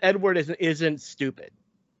shows that Edward isn't stupid.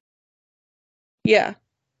 yeah.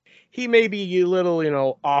 He may be a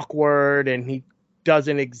little, awkward, and he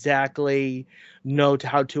doesn't exactly know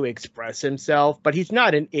how to express himself, but he's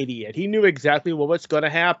not an idiot. He knew exactly what was going to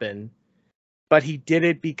happen, but he did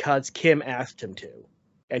it because Kim asked him to,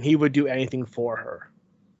 and he would do anything for her.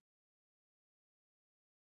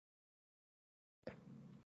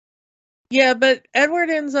 Yeah, but Edward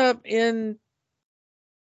ends up in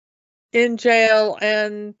jail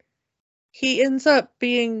and he ends up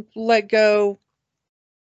being let go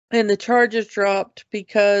and the charges dropped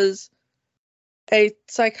because a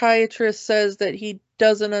psychiatrist says that he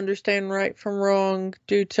doesn't understand right from wrong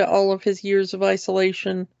due to all of his years of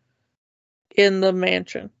isolation in the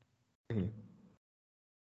mansion. Mm-hmm.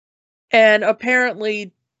 And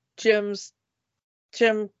apparently Jim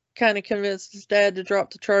kind of convinced his dad to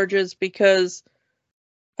drop the charges because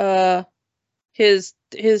uh his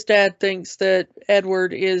dad thinks that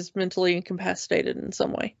Edward is mentally incapacitated in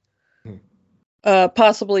some way.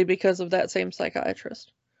 Possibly because of that same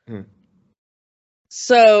psychiatrist.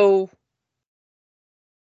 So,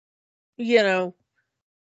 the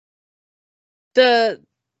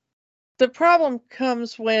problem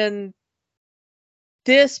comes when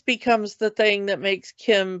this becomes the thing that makes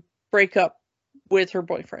Kim break up with her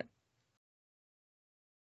boyfriend.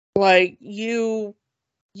 Like you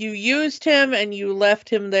used him and you left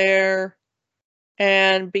him there,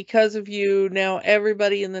 and because of you now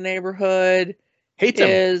everybody in the neighborhood Hates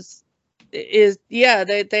him. yeah,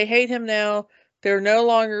 they hate him now. They're no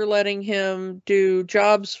longer letting him do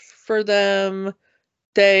jobs for them.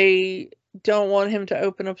 They don't want him to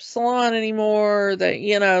open up a salon anymore.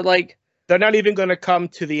 They, like, They're not even going to come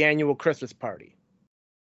to the annual Christmas party.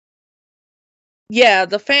 yeah,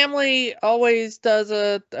 the family always does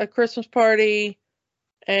a Christmas party,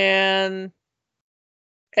 and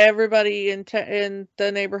everybody in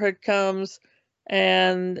the neighborhood comes,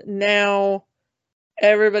 and now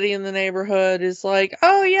everybody in the neighborhood is like,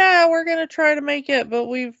 oh yeah, we're gonna try to make it, but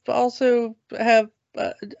we've also have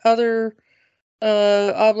other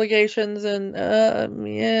obligations, and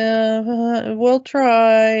yeah, we'll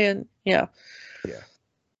try, and yeah. Yeah.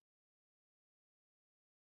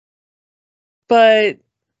 But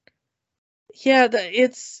yeah,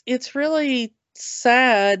 it's really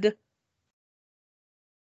sad,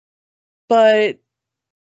 but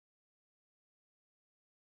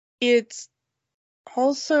it's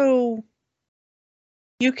also,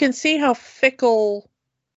 you can see how fickle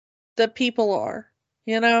the people are,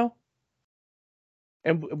 you know?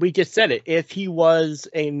 And we just said it. If he was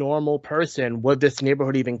a normal person, would this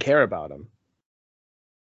neighborhood even care about him?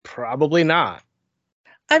 Probably not.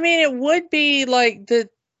 I mean, it would be like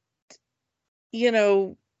you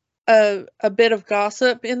know, a bit of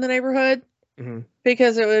gossip in the neighborhood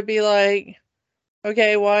because it would be like,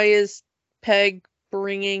 okay, why is Peg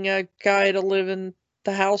bringing a guy to live in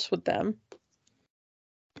the house with them?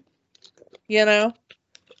 You know?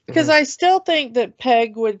 Because I still think that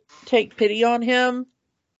Peg would take pity on him,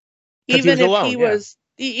 Because he even was if alone, he yeah. was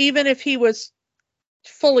even if he was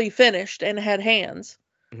fully finished and had hands.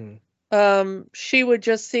 She would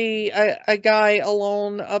just see a guy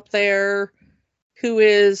alone up there who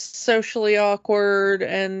is socially awkward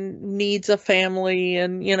and needs a family,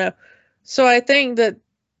 and so I think that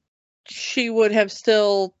she would have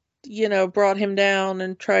still brought him down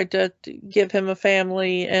and tried to give him a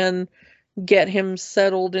family and get him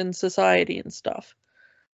settled in society and stuff.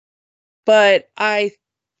 But I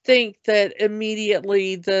think that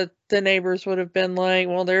immediately the neighbors would have been like,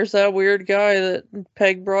 well, there's that weird guy that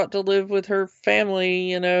Peg brought to live with her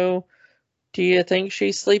family, do you think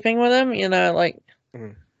she's sleeping with him? Like,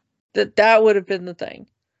 that would have been the thing.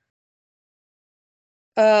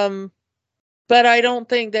 But I don't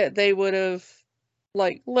think that they would have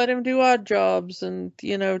like let him do odd jobs and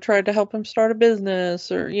tried to help him start a business,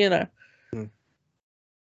 or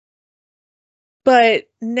But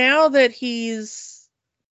now that he's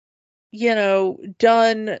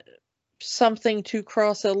done something to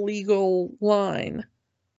cross a legal line,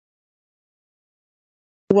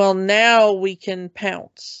 well, now we can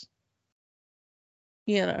pounce.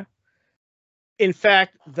 In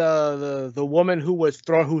fact, the woman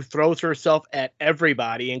who throws herself at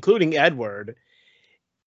everybody, including Edward,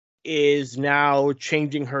 is now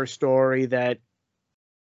changing her story that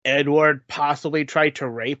Edward possibly tried to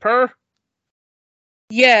rape her.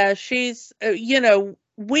 Yeah, she's,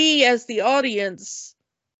 we as the audience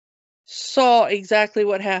saw exactly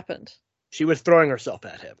what happened. She was throwing herself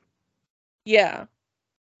at him. Yeah.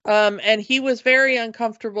 And he was very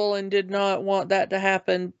uncomfortable and did not want that to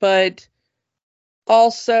happen, but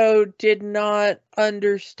also did not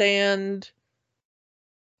understand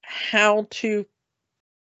how to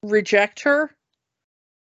reject her,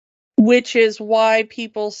 which is why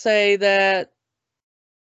people say that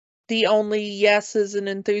the only yes is an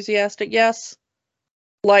enthusiastic yes.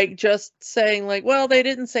 Like just saying like, well, they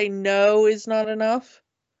didn't say no is not enough.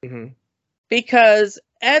 Mm-hmm. Because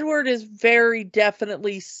Edward is very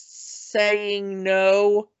definitely saying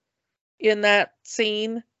no in that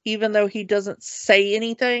scene, even though he doesn't say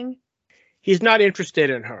anything. He's not interested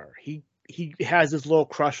in her. He has his little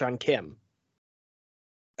crush on Kim.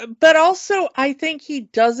 But also, I think he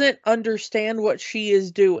doesn't understand what she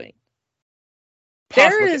is doing.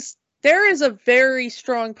 Possibly. There is a very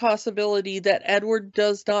strong possibility that Edward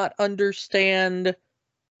does not understand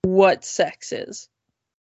what sex is.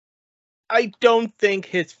 I don't think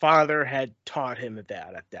his father had taught him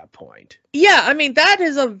that at that point. Yeah, I mean that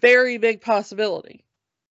is a very big possibility.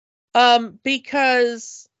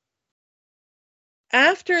 Because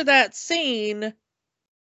after that scene,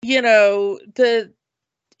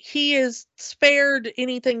 he is spared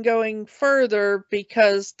anything going further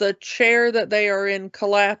because the chair that they are in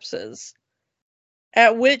collapses.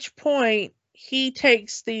 At which point he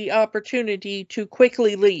takes the opportunity to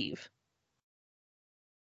quickly leave.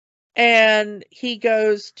 And he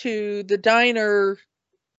goes to the diner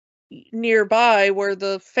nearby where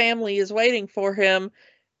the family is waiting for him,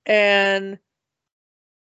 and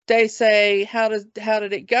they say, how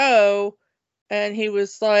did it go? And he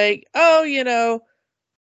was like, oh,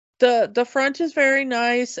 the front is very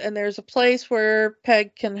nice, and there's a place where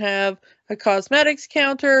Peg can have a cosmetics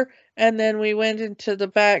counter, and then we went into the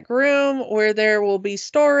back room where there will be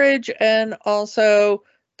storage, and also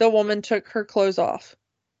the woman took her clothes off.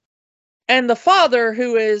 And the father,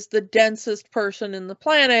 who is the densest person in the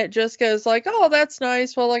planet, just goes like, oh, that's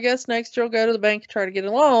nice. Well, I guess next you'll go to the bank and try to get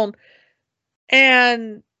a loan.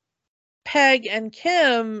 And Peg and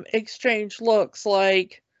Kim exchange looks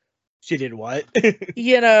like, She did what?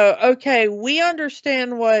 okay, we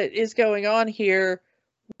understand what is going on here.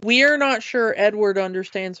 We're not sure Edward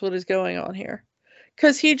understands what is going on here.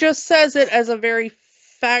 Because he just says it as a very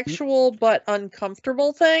factual but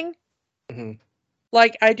uncomfortable thing. Mm-hmm.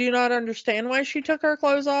 Like, I do not understand why she took her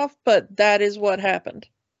clothes off, but that is what happened.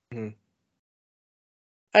 Mm-hmm.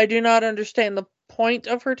 I do not understand the point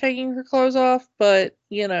of her taking her clothes off, but,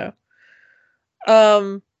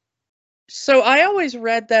 So I always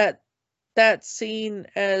read that scene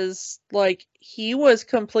as like he was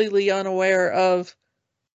completely unaware of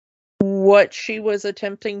what she was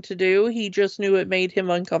attempting to do. He just knew it made him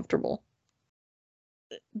uncomfortable.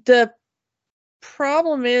 The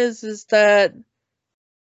problem is that,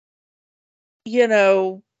 you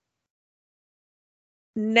know,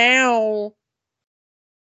 now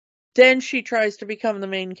then she tries to become the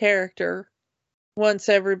main character once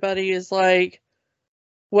everybody is like,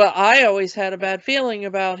 well, I always had a bad feeling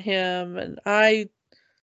about him, and I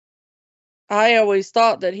always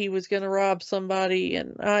thought that he was going to rob somebody,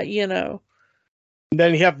 and And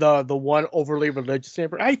then you have the one overly religious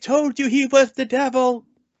neighbor. I told you he was the devil.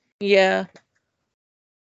 yeah.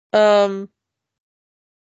 Um,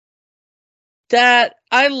 that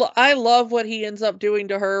I love what he ends up doing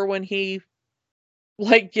to her when he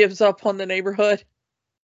like gives up on the neighborhood,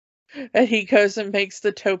 and he goes and makes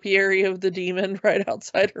the topiary of the demon right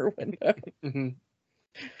outside her window.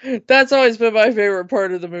 Mm-hmm. That's always been my favorite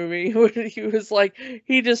part of the movie. When he was like,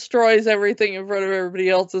 he destroys everything in front of everybody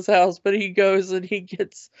else's house, but he goes and he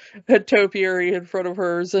gets a topiary in front of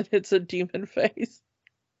hers, and it's a demon face.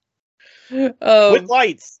 With Um,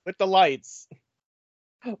 lights, with the lights.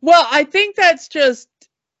 well, I think that's just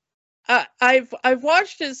I've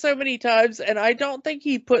watched it so many times, and I don't think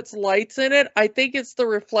he puts lights in it. I think it's the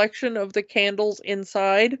reflection of the candles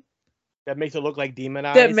inside That makes it look like demon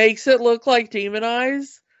that eyes. makes it look like demon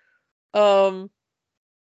eyes. Um,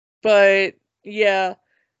 but yeah,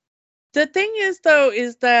 the thing is though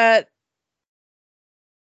is that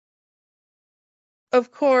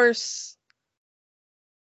of course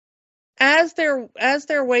as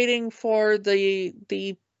they're waiting for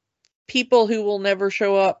the people who will never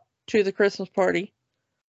show up to the Christmas party,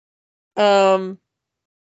 um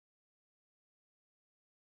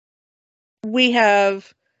we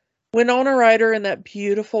have Winona Ryder in that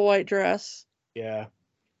beautiful white dress. Yeah.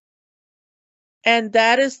 And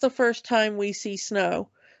that is the first time we see snow,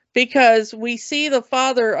 because we see the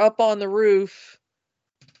father up on the roof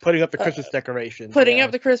Putting up the Christmas decorations. putting Yeah.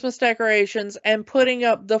 up the Christmas decorations and putting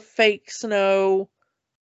up the fake snow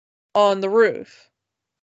on the roof.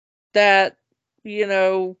 That,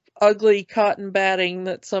 ugly cotton batting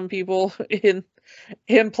that some people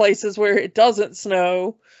in places where it doesn't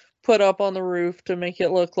snow put up on the roof to make it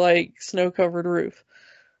look like snow-covered roof.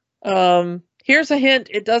 Here's a hint: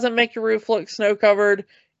 it doesn't make your roof look snow-covered.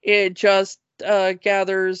 It just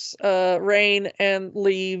gathers rain and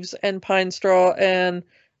leaves and pine straw, and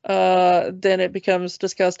then it becomes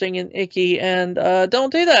disgusting and icky. And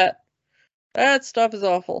don't do that. That stuff is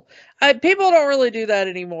awful. People don't really do that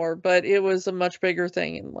anymore, but it was a much bigger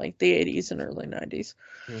thing in like the 80s and early 90s.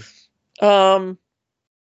 Um,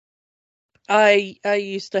 I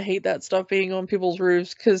used to hate that stuff being on people's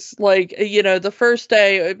roofs, because, like, the first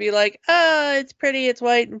day it would be like, it's pretty, it's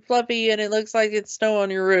white and fluffy, and it looks like it's snow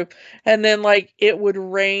on your roof. And then, like, it would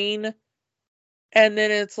rain, and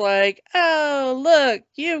then it's like, oh, look,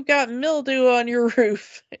 you've got mildew on your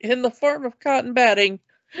roof in the form of cotton batting.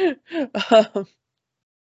 um,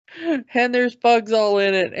 and there's bugs all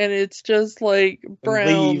in it, and it's just like And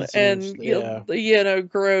brown leaves and and yeah.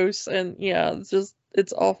 gross, and yeah,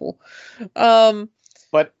 it's awful. Um,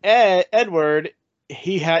 But Edward,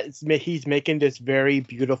 he's making this very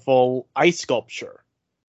beautiful ice sculpture.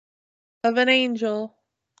 of an angel.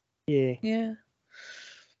 Yeah. Yeah.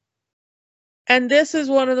 And this is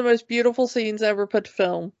one of the most beautiful scenes ever put to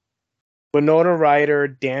film. Winona Ryder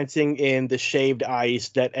dancing in the shaved ice,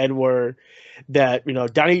 that Johnny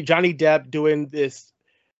Depp doing this,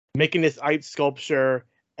 making this ice sculpture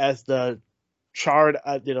as the charred,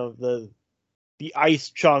 the ice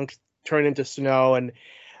chunks turn into snow, and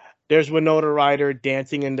there's Winona Ryder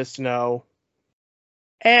dancing in the snow.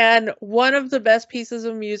 And one of the best pieces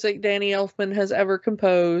of music Danny Elfman has ever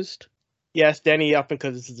composed. Yes, Danny Elfman,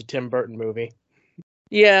 because this is a Tim Burton movie.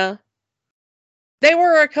 Yeah. They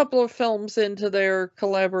were a couple of films into their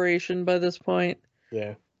collaboration by this point.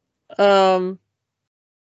 Yeah. But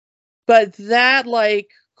that,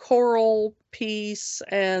 like, choral piece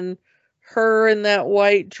and her in that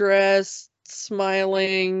white dress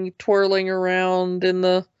smiling, twirling around in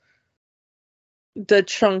the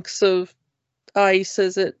chunks of ice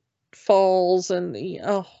as it falls, and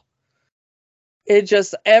it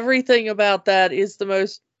just, everything about that is the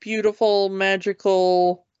most beautiful,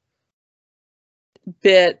 magical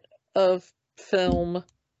bit of film,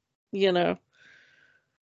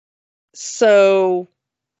 so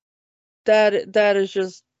that is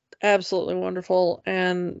just absolutely wonderful,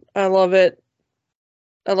 and I love it.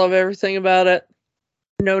 I love everything about it.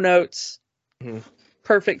 No notes. Mm-hmm.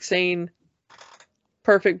 Perfect scene.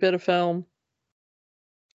 Perfect bit of film.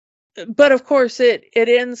 But of course it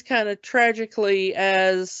ends kind of tragically,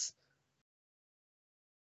 as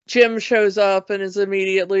Jim shows up and is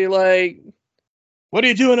immediately like, "What are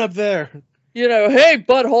you doing up there?" Hey,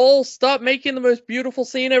 butthole, stop making the most beautiful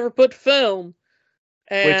scene ever put to film.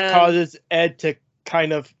 Which And causes Ed to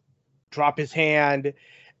kind of drop his hand,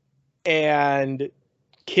 and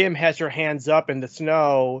Kim has her hands up in the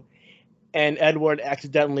snow, and Edward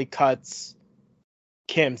accidentally cuts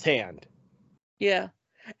Kim's hand. yeah.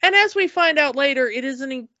 And as we find out later, it is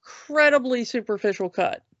an incredibly superficial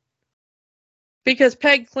cut. Because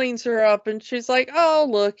Peg cleans her up and she's like, "Oh,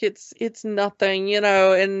 look, it's nothing,"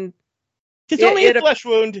 and It's only a flesh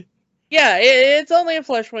wound. Yeah, it's only a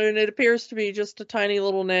flesh wound. It appears to be just a tiny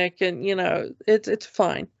little nick, and it's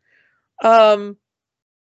fine. And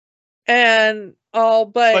all,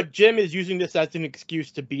 But Jim is using this as an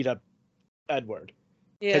excuse to beat up Edward,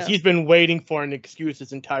 because he's been waiting for an excuse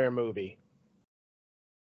this entire movie.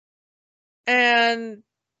 And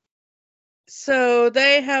so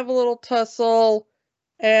they have a little tussle,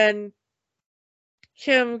 and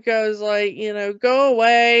Kim goes like, "Go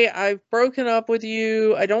away. I've broken up with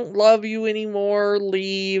you. I don't love you anymore.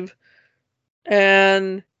 Leave."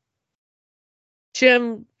 And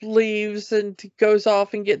Jim leaves and goes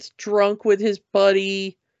off and gets drunk with his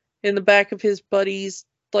buddy in the back of his buddy's,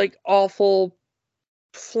 like, awful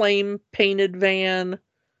flame painted van.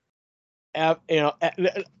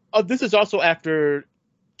 This is also after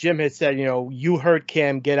Jim had said, "You hurt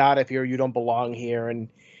Kim, get out of here, you don't belong here." And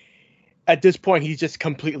at this point, he's just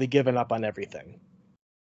completely given up on everything.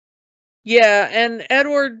 Yeah, and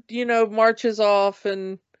Edward, marches off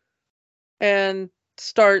and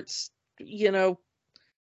starts,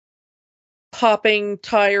 popping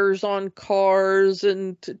tires on cars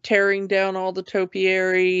and tearing down all the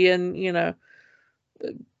topiary, and,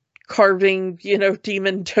 carving,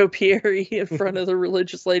 demon topiary in front of the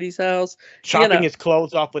religious lady's house. Chopping his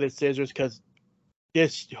clothes off with his scissors because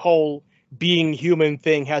this whole being human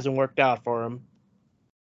thing hasn't worked out for him.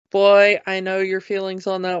 Boy, I know your feelings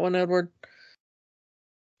on that one, Edward.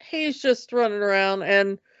 He's just running around,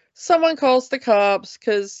 and someone calls the cops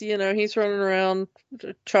because, he's running around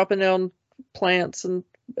chopping down plants and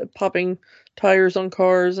popping tires on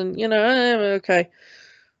cars, and, okay.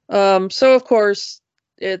 So, of course,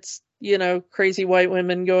 it's, crazy white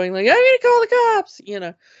women going like, I need to call the cops,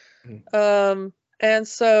 And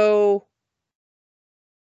so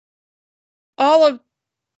all of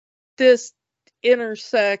this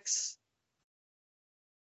intersects,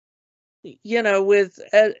 with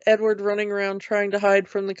Edward running around trying to hide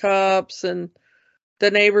from the cops and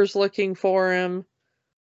the neighbors looking for him.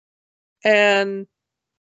 And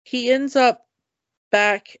he ends up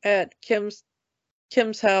back at Kim's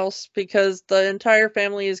house because the entire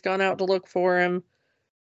family has gone out to look for him,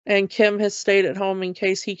 and Kim has stayed at home in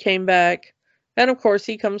case he came back. And of course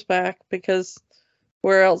he comes back because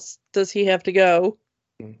where else does he have to go?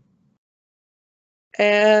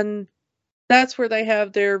 And that's where they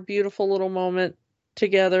have their beautiful little moment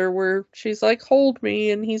together where she's like, hold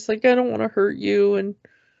me, and he's like, I don't want to hurt you, and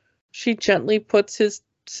she gently puts his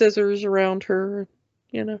scissors around her,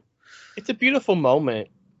 It's a beautiful moment.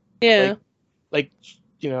 Yeah. Like like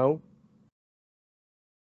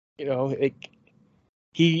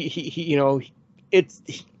he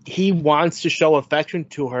wants to show affection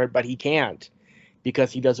to her, but he can't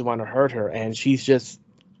because he doesn't want to hurt her, and she's just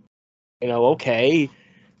okay,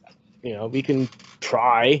 we can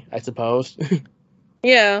try, I suppose.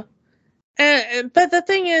 Yeah. But the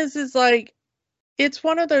thing is like, it's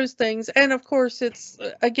one of those things, and of course it's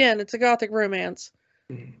a gothic romance.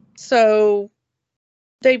 Mm-hmm. So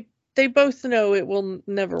they both know it will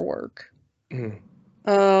never work.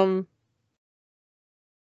 Mm-hmm.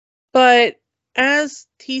 But as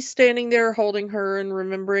he's standing there holding her and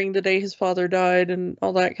remembering the day his father died and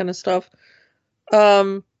all that kind of stuff,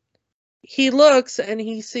 he looks and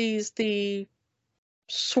he sees the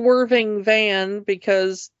swerving van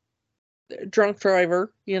because drunk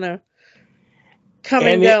driver,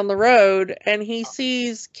 coming down the road, and he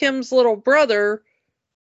sees Kim's little brother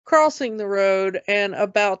crossing the road and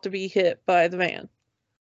about to be hit by the van.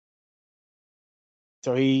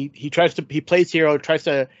 So he plays hero, tries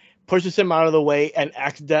to pushes him out of the way, and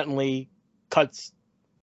accidentally cuts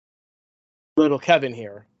little Kevin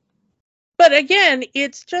here. But again,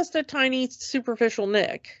 it's just a tiny superficial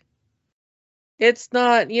nick. It's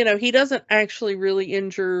not, he doesn't actually really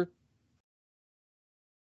injure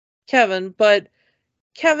Kevin, but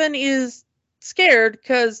Kevin is scared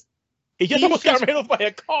because he just almost got ran over by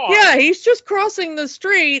a car. Yeah, he's just crossing the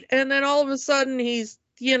street, and then all of a sudden he's,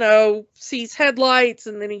 sees headlights,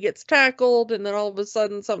 and then he gets tackled, and then all of a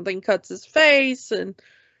sudden something cuts his face, and,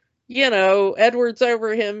 Edward's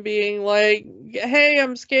over him being like, hey,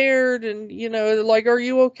 I'm scared, and, like, are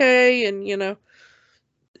you okay? And,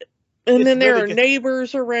 and then there are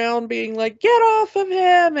neighbors around being like, get off of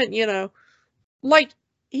him, and, like,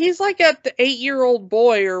 he's like the 8-year-old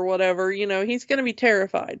boy or whatever, he's going to be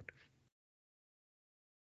terrified.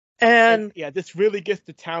 And yeah, this really gets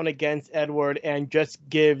the town against Edward and just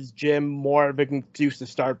gives Jim more of an excuse to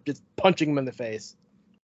start just punching him in the face.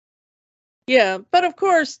 Yeah, but of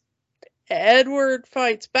course, Edward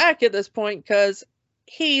fights back at this point because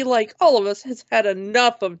he, like all of us, has had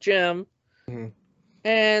enough of Jim. Mm-hmm.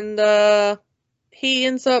 And he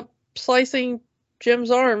ends up slicing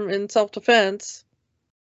Jim's arm in self-defense.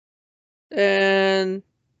 And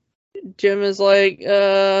Jim is like,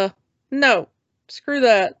 no, screw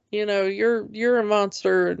that. You're a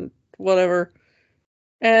monster and whatever.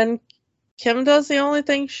 And Kim does the only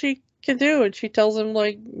thing she can do, and she tells him,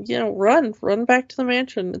 like, run back to the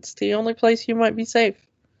mansion. It's the only place you might be safe.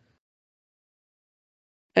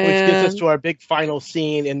 Which gets us to our big final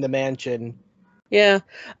scene in the mansion. Yeah.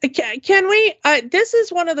 Can we, this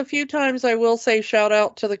is one of the few times I will say shout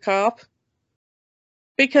out to the cop.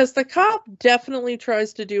 Because the cop definitely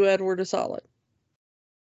tries to do Edward a solid.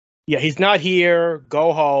 Yeah, he's not here.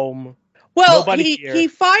 Go home. Well, he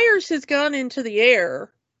fires his gun into the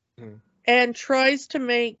air and tries to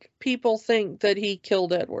make people think that he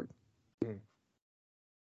killed Edward.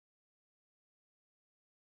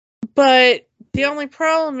 But the only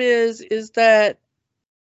problem is that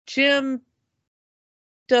Jim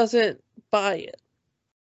doesn't buy it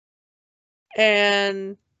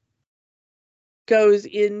and goes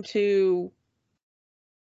into,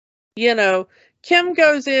 Kim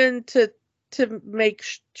goes in to make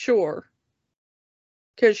sure,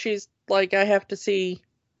 because she's like, I have to see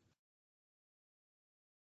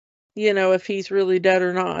if he's really dead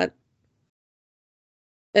or not.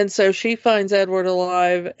 And so she finds Edward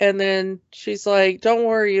alive, and then she's like, don't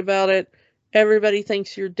worry about it. Everybody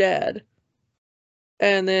thinks you're dead.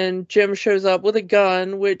 And then Jim shows up with a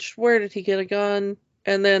gun, which, where did he get a gun?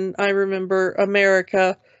 And then I remember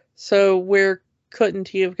America, so where couldn't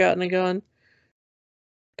he have gotten a gun?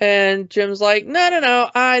 And Jim's like, no, no, no,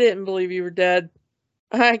 I didn't believe you were dead.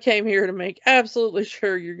 I came here to make absolutely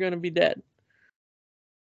sure you're going to be dead.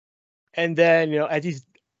 And then, as he's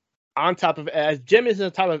as Jim is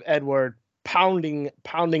on top of Edward, pounding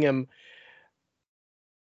him,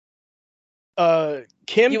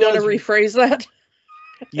 Kim You does... want to rephrase that?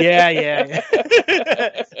 Yeah.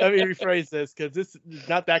 Let me rephrase this, because this is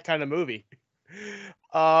not that kind of movie.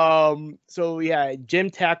 So yeah, Jim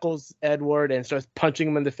tackles Edward and starts punching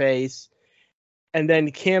him in the face, and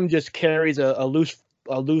then Kim just carries a loose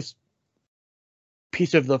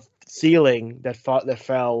piece of the ceiling that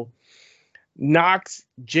fell, knocks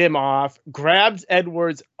Jim off, grabs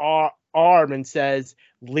Edward's arm and says,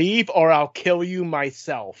 "Leave or I'll kill you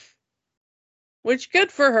myself." Which,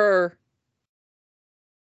 good for her.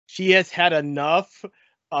 She has had enough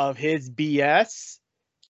of his BS.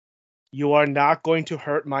 You are not going to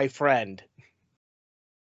hurt my friend.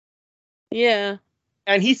 Yeah.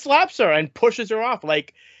 And he slaps her and pushes her off,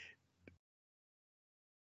 like,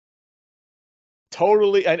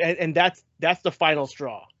 totally. And that's the final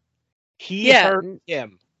straw. He hurt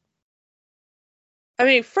him. I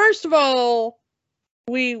mean, first of all,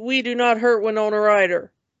 we do not hurt Winona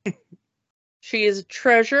Ryder. She is a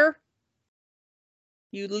treasure.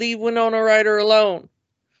 You leave Winona Ryder alone.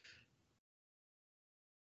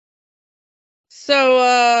 So,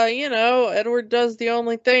 Edward does the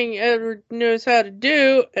only thing Edward knows how to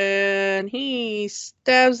do, and he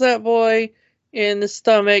stabs that boy in the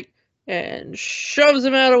stomach and shoves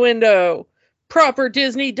him out a window. Proper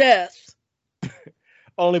Disney death.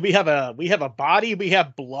 Only we have a body, we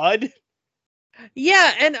have blood.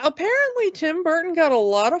 Yeah, and apparently Tim Burton got a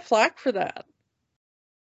lot of flack for that.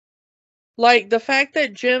 Like, the fact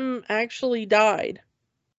that Jim actually died.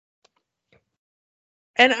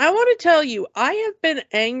 And I want to tell you, I have been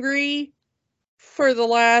angry for the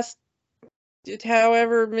last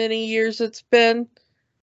however many years it's been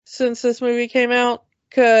since this movie came out,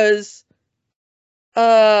 because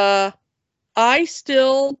I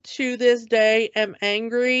still to this day am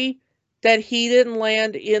angry that he didn't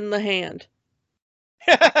land in the hand.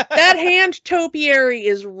 That hand topiary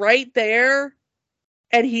is right there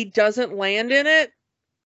and he doesn't land in it.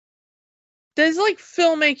 That's like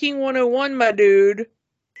filmmaking 101, my dude.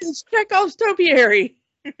 It's Chekhov's topiary.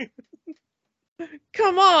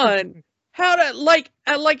 Come on. How to like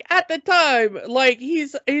at the time, like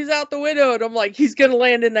he's out the window and I'm like, he's gonna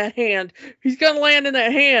land in that hand. He's gonna land in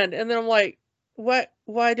that hand. And then I'm like, what,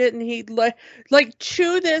 why didn't he like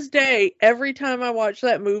to this day, every time I watch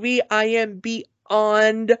that movie, I am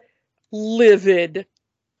beyond livid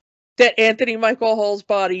that Anthony Michael Hall's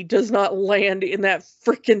body does not land in that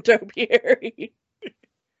freaking topiary.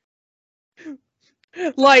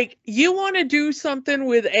 Like, you want to do something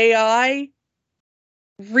with AI?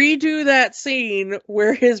 Redo that scene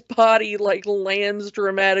where his body like lands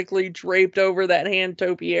dramatically draped over that hand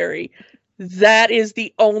topiary. That is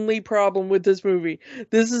the only problem with this movie.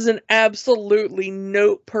 This is an absolutely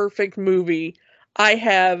note perfect movie. I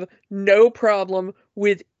have no problem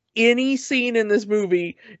with any scene in this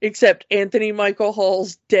movie except Anthony Michael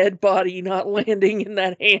Hall's dead body not landing in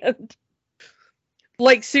that hand.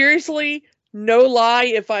 Like, seriously, no lie,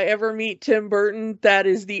 if I ever meet Tim Burton, that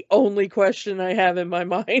is the only question I have in my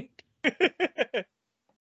mind.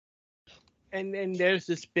 And there's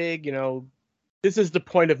this big, this is the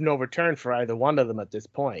point of no return for either one of them at this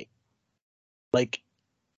point. Like,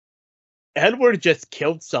 Edward just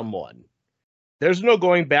killed someone. There's no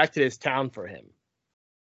going back to this town for him.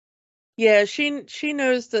 Yeah, she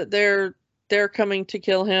knows that they're coming to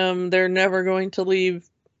kill him. They're never going to leave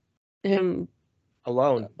him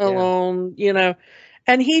alone.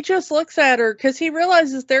 And he just looks at her because he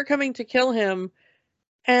realizes they're coming to kill him,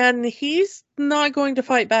 and he's not going to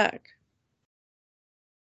fight back.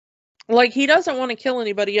 Like, he doesn't want to kill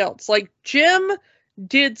anybody else. Like, Jim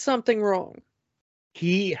did something wrong.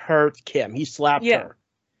 He hurt Kim. He slapped her.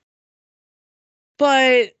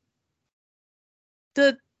 But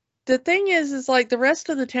the thing is like the rest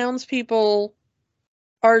of the townspeople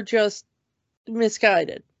are just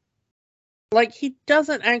misguided. Like, he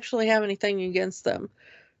doesn't actually have anything against them.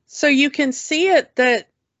 So you can see it that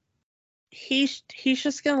he's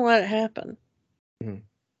just going to let it happen. Mm-hmm.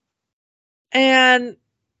 And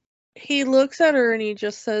he looks at her and he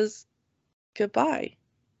just says, goodbye.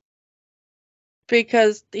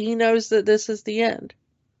 because he knows that this is the end.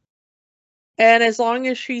 And as long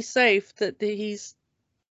as she's safe, that he's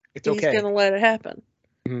okay. going to let it happen.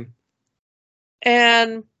 Mm-hmm.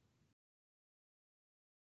 And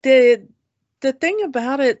the thing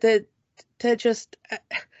about it that just,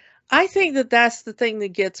 I think that that's the thing that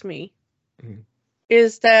gets me, Mm-hmm.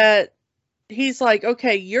 is that he's like,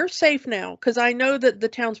 okay, you're safe now, because I know that the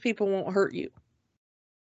townspeople won't hurt you.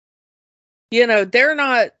 You know, they're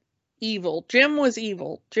not evil. Jim was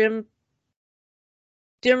evil. Jim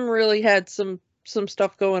really had some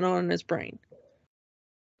stuff going on in his brain.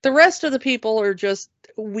 The rest of the people are just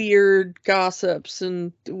weird gossips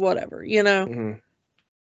and whatever, you know? Mm-hmm.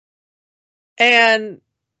 And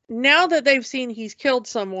now that they've seen he's killed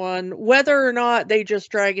someone, whether or not they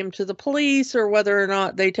just drag him to the police or whether or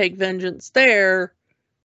not they take vengeance there,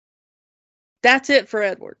 that's it for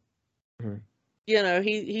Edward. Mm-hmm. You know,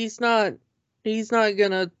 he's not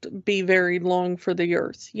gonna be very long for the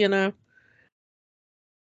earth, you know?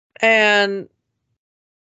 And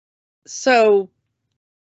so,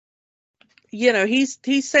 you know, he's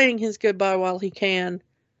saying his goodbye while he can.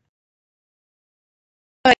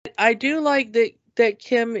 But I do like that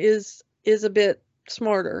Kim is a bit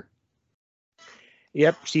smarter.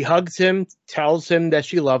 Yep, she hugs him, tells him that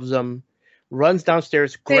she loves him, runs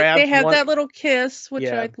downstairs, grabs They have one. that little kiss, which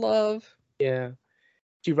Yeah, I love. yeah.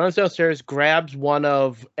 She runs downstairs, grabs one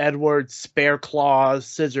of Edward's spare claws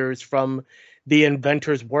scissors from the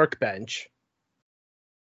inventor's workbench,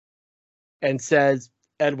 and says,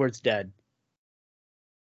 "Edward's dead."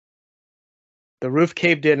 The roof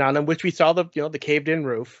caved in on him, which we saw the caved in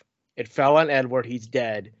roof. It fell on Edward. He's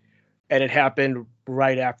dead, and it happened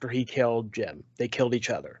right after he killed Jim. They killed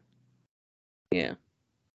each other. Yeah.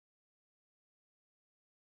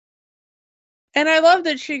 And I love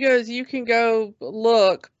that she goes, you can go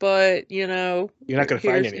look, but, you know, You're not going to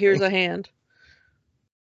find here's anything. a hand.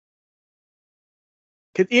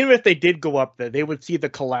 Because even if they did go up there, they would see the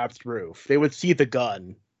collapsed roof. They would see the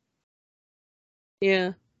gun.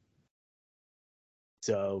 Yeah.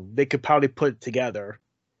 So they could probably put it together.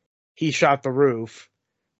 He shot the roof.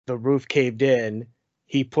 The roof caved in.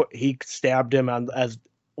 He stabbed him as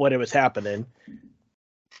when it was happening.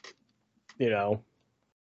 You know,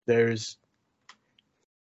 there's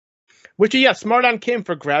which yeah, smart on Kim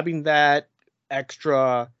for grabbing that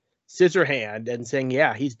extra scissor hand and saying,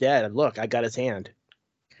 yeah, he's dead. And look, I got his hand.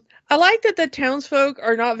 I like that the townsfolk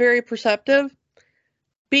are not very perceptive,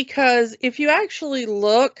 because if you actually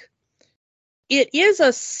look, it is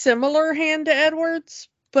a similar hand to Edward's,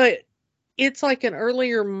 but it's like an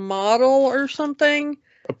earlier model or something.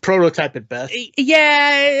 A prototype at best.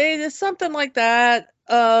 Yeah, it's something like that.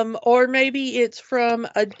 Or maybe it's from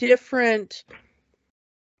a different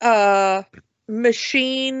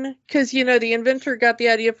machine, because you know the inventor got the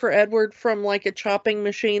idea for Edward from like a chopping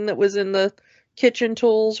machine that was in the kitchen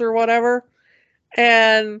tools or whatever.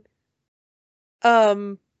 And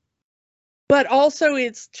but also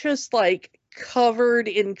it's just like covered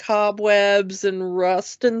in cobwebs and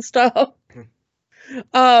rust and stuff.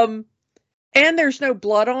 um and there's no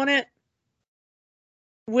blood on it,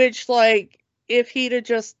 which, like, if he'd have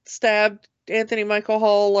just stabbed Anthony Michael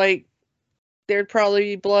Hall, like, there'd probably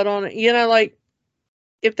be blood on it, you know, like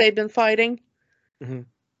if they'd been fighting. Mm-hmm.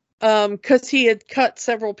 Because he had cut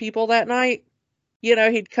several people that night. You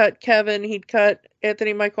know, he'd cut Kevin, he'd cut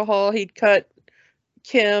Anthony Michael Hall, he'd cut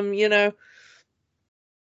Kim, you know.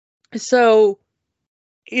 So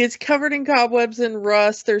it's covered in cobwebs and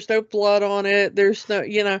rust. There's no blood on it. There's no,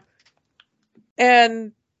 you know.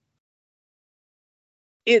 And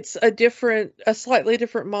it's a slightly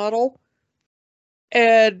different model.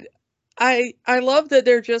 And I love that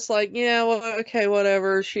they're just like, yeah, well, okay,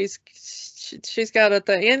 whatever. She's got a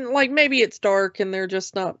thing, and like maybe it's dark and they're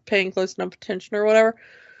just not paying close enough attention or whatever.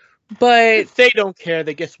 But They don't care.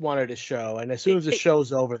 They just wanted a show, and as soon as the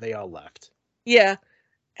show's over, they all left. Yeah,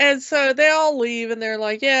 and so they all leave, and they're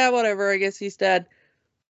like, yeah, whatever. I guess he's dead.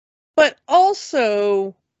 But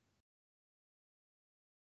also,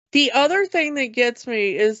 the other thing that gets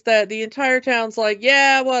me is that the entire town's like,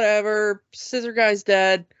 yeah, whatever. Scissor Guy's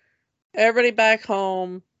dead. Everybody back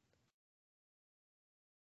home.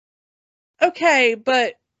 Okay,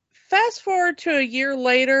 but fast forward to a year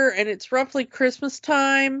later, and it's roughly Christmas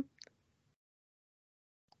time,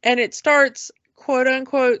 and it starts quote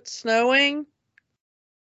unquote snowing.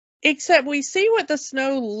 Except we see what the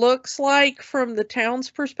snow looks like from the town's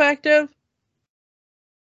perspective,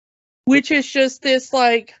 which is just this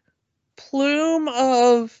like plume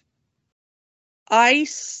of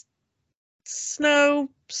ice snow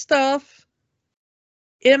stuff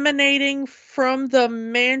emanating from the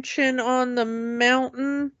mansion on the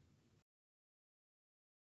mountain.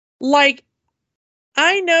 Like,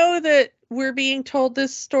 I know that we're being told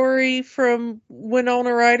this story from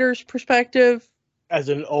Winona Ryder's perspective As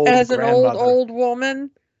an old as an grandmother. old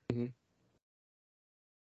woman. Mhm.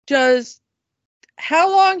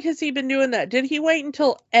 How long has he been doing that? Did he wait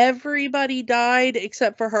until everybody died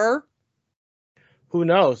except for her? Who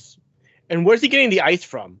knows? And where's he getting the ice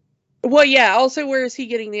from? Well, yeah, also where is he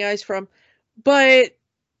getting the ice from? But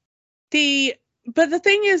the the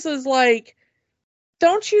thing is like,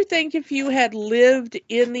 don't you think if you had lived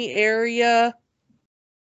in the area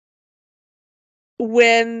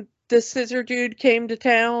when the scissor dude came to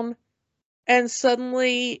town and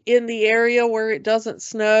suddenly in the area where it doesn't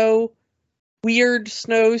snow, weird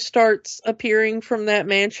snow starts appearing from that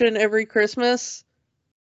mansion every Christmas,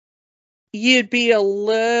 you'd be a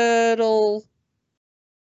little,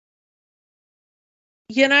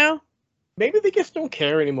 you know? Maybe they just don't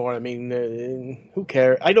care anymore. I mean, who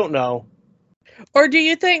cares? I don't know. Or do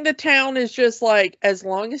you think the town is just like, as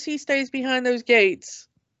long as he stays behind those gates,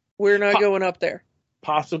 we're not Po- going up there?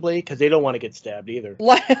 Possibly because they don't want to get stabbed either.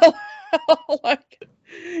 Like, like,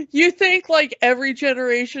 you think like every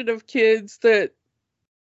generation of kids that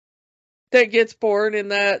gets born in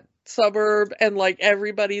that suburb and like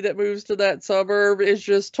everybody that moves to that suburb is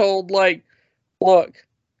just told like, look,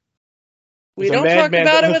 we There's a don't talk madman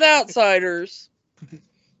about it with that outsiders,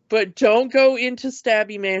 but don't go into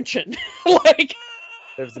Stabby Mansion. Like,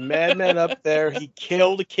 there's a madman up there. He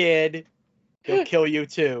killed a kid. He'll kill you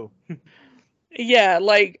too. yeah,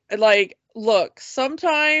 look,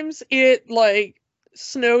 sometimes it like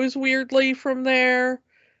snows weirdly from there.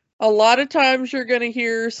 A lot of times you're going to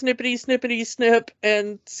hear snippety snippety snip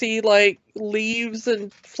and see like leaves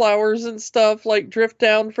and flowers and stuff like drift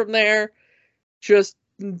down from there. Just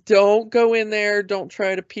don't go in there. Don't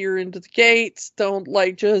try to peer into the gates. Don't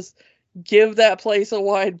like just give that place a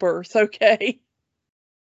wide berth, okay?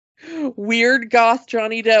 Weird goth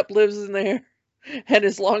Johnny Depp lives in there. And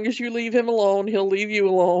as long as you leave him alone, he'll leave you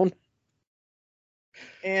alone.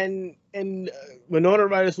 And Winona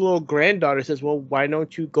Ryder's little granddaughter says, "Well, why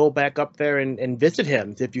don't you go back up there and visit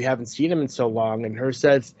him if you haven't seen him in so long?" And her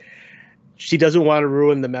says she doesn't want to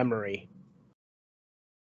ruin the memory.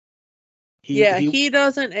 Yeah, He he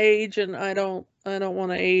doesn't age and I don't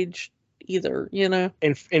want to age either, you know.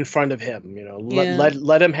 in front of him, Yeah.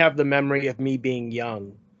 let him have the memory of me being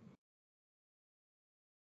young.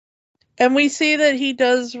 And we see that he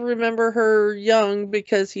does remember her young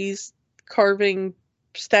because he's carving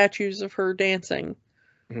statues of her dancing,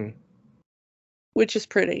 Mm-hmm. which is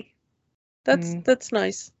pretty. Mm, That's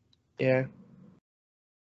nice. yeah,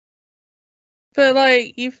 But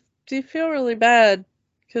like you feel really bad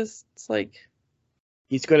because it's like,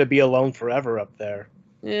 he's going to be alone forever up there.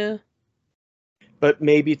 yeah. But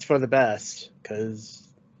maybe it's for the best, because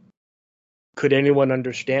could anyone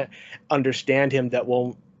understand him that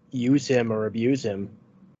won't use him or abuse him?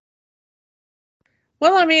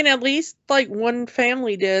 Well, I mean, at least like one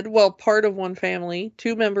family did. Well, part of one family,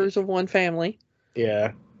 two members of one family.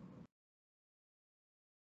 Yeah,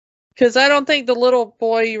 Because I don't think the little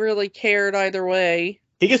boy really cared either way.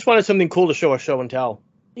 he just wanted something cool to show and tell.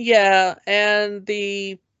 Yeah, and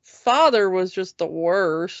the father was just the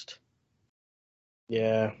worst.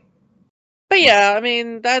 Yeah. But yeah, I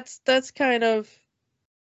mean, that's kind of,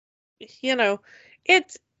 you know,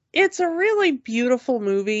 it's it's a really beautiful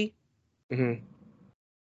movie Hmm.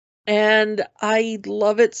 and I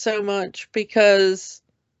love it so much because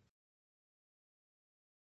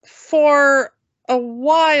for a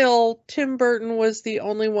while Tim Burton was the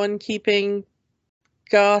only one keeping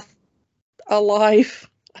goth alive.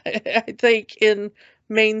 I think in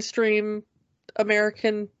mainstream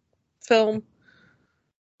American film.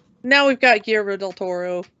 Now we've got Guillermo del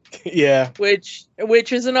Toro, Yeah. which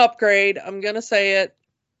is an upgrade. I'm gonna say it.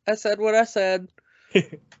 I said what I said.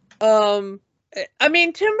 Um, I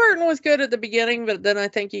mean, Tim Burton was good at the beginning, but then I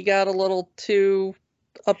think he got a little too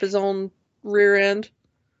up his own rear end.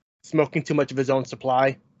 Smoking too much of his own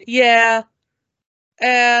supply. Yeah,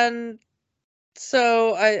 and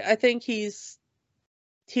so I think he's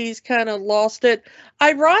kind of lost it.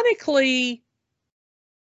 Ironically,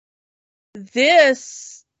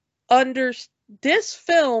 this under this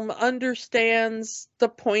film understands the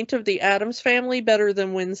point of the Addams Family better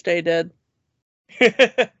than Wednesday did.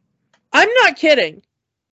 I'm not kidding.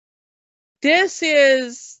 This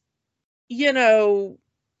is, you know,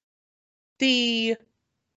 the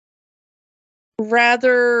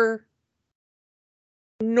rather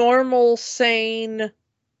normal, sane,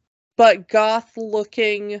 but goth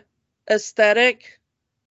looking aesthetic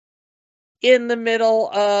in the middle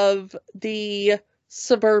of the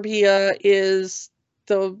suburbia is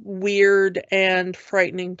the weird and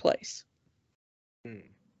frightening place. Hmm.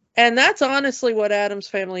 And that's honestly what Addams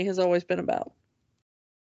Family has always been about.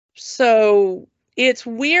 So it's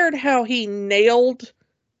weird how he nailed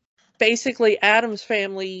basically Addams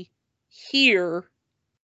Family here,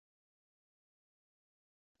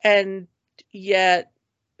 and yet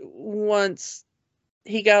once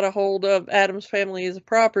he got a hold of Addams Family as a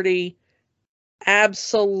property,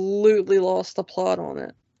 absolutely lost the plot on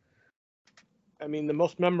it. I mean, the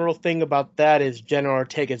most memorable thing about that is Jenna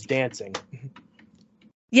Ortega's dancing.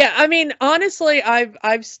 Yeah, I mean, honestly,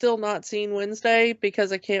 I've still not seen Wednesday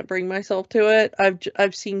because I can't bring myself to it.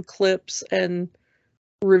 I've seen clips and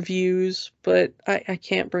reviews, but I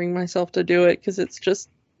can't bring myself to do it because it's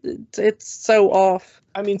so off.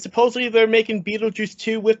 I mean, supposedly they're making Beetlejuice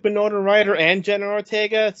 2 with Winona Ryder and Jenna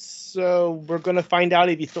Ortega, so we're gonna find out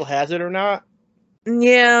if he still has it or not.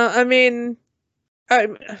 Yeah, I mean,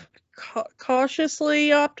 I'm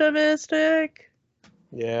cautiously optimistic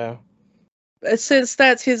Yeah. since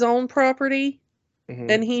that's his own property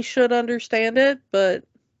and he should understand it, but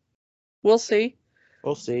we'll see.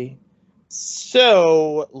 We'll see.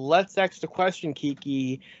 So let's ask the question,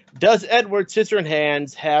 Kiki. Does Edward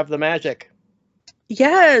Scissorhands have the magic?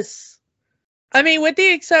 Yes. I mean, with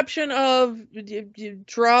the exception of you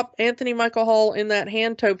drop Anthony Michael Hall in that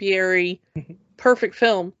hand topiary, perfect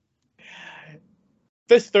film.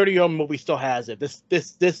 This 30-year-old movie still has it. This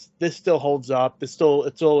still holds up. It's still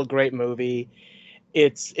a great movie.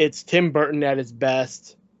 It's Tim Burton at his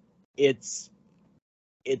best. It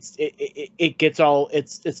gets all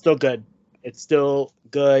it's still good. It's still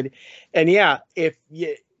good. And yeah,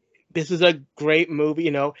 this is a great movie,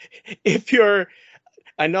 if you're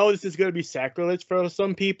I know this is going to be sacrilege for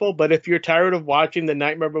some people, but if you're tired of watching The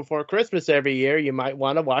Nightmare Before Christmas every year, you might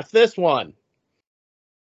want to watch this one.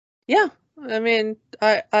 Yeah, I mean,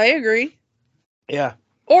 I agree. Yeah,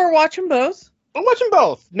 or watch them both. I'll watch them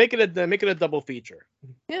both. Make it a double feature.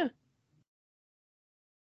 Yeah.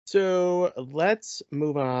 So let's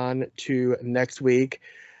move on to next week.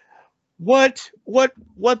 What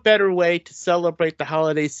better way to celebrate the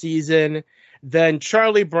holiday season than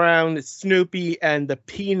Charlie Brown, Snoopy, and the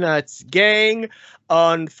Peanuts gang?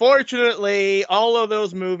 Unfortunately, all of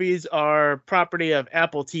those movies are property of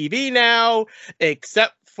Apple TV now,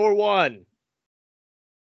 except for one.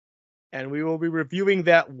 And we will be reviewing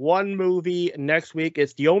that one movie next week.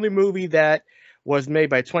 It's the only movie that was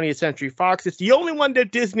made by 20th Century Fox. It's the only one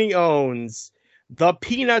that Disney owns. The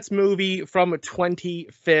Peanuts movie from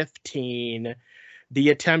 2015. The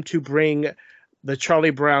attempt to bring the Charlie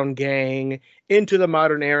Brown gang into the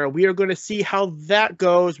modern era. We are going to see how that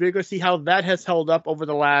goes. We're going to see how that has held up over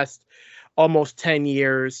the last almost 10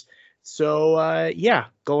 years. So, yeah,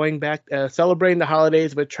 going back, celebrating the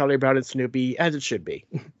holidays with Charlie Brown and Snoopy, as it should be.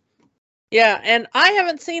 Yeah, and I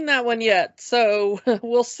haven't seen that one yet, so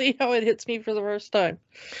we'll see how it hits me for the first time.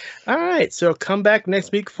 All right, so come back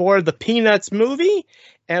next week for the Peanuts movie,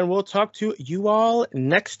 and we'll talk to you all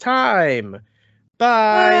next time.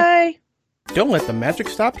 Bye. Bye. Don't let the magic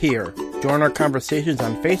stop here. Join our conversations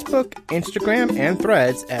on Facebook, Instagram, and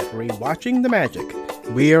Threads at Rewatching the Magic.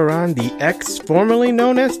 We are on the X, formerly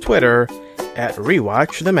known as Twitter, at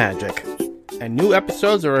Rewatch the Magic. And new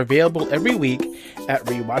episodes are available every week at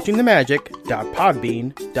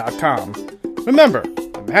rewatchingthemagic.podbean.com. Remember,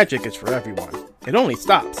 the magic is for everyone. It only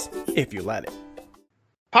stops if you let it.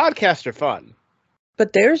 Podcasts are fun,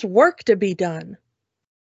 but there's work to be done.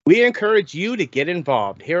 We encourage you to get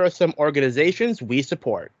involved. Here are some organizations we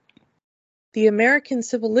support. The American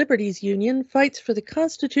Civil Liberties Union fights for the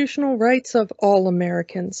constitutional rights of all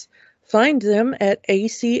Americans. Find them at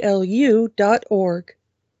aclu.org.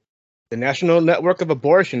 The National Network of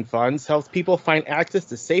Abortion Funds helps people find access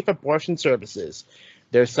to safe abortion services.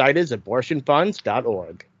 Their site is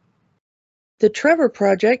abortionfunds.org. The Trevor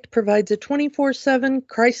Project provides a 24/7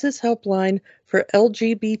 crisis helpline for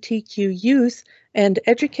LGBTQ youth and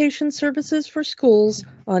education services for schools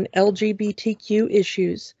on LGBTQ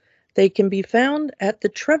issues. They can be found at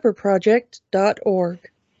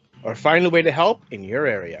thetrevorproject.org. Or find a way to help in your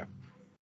area.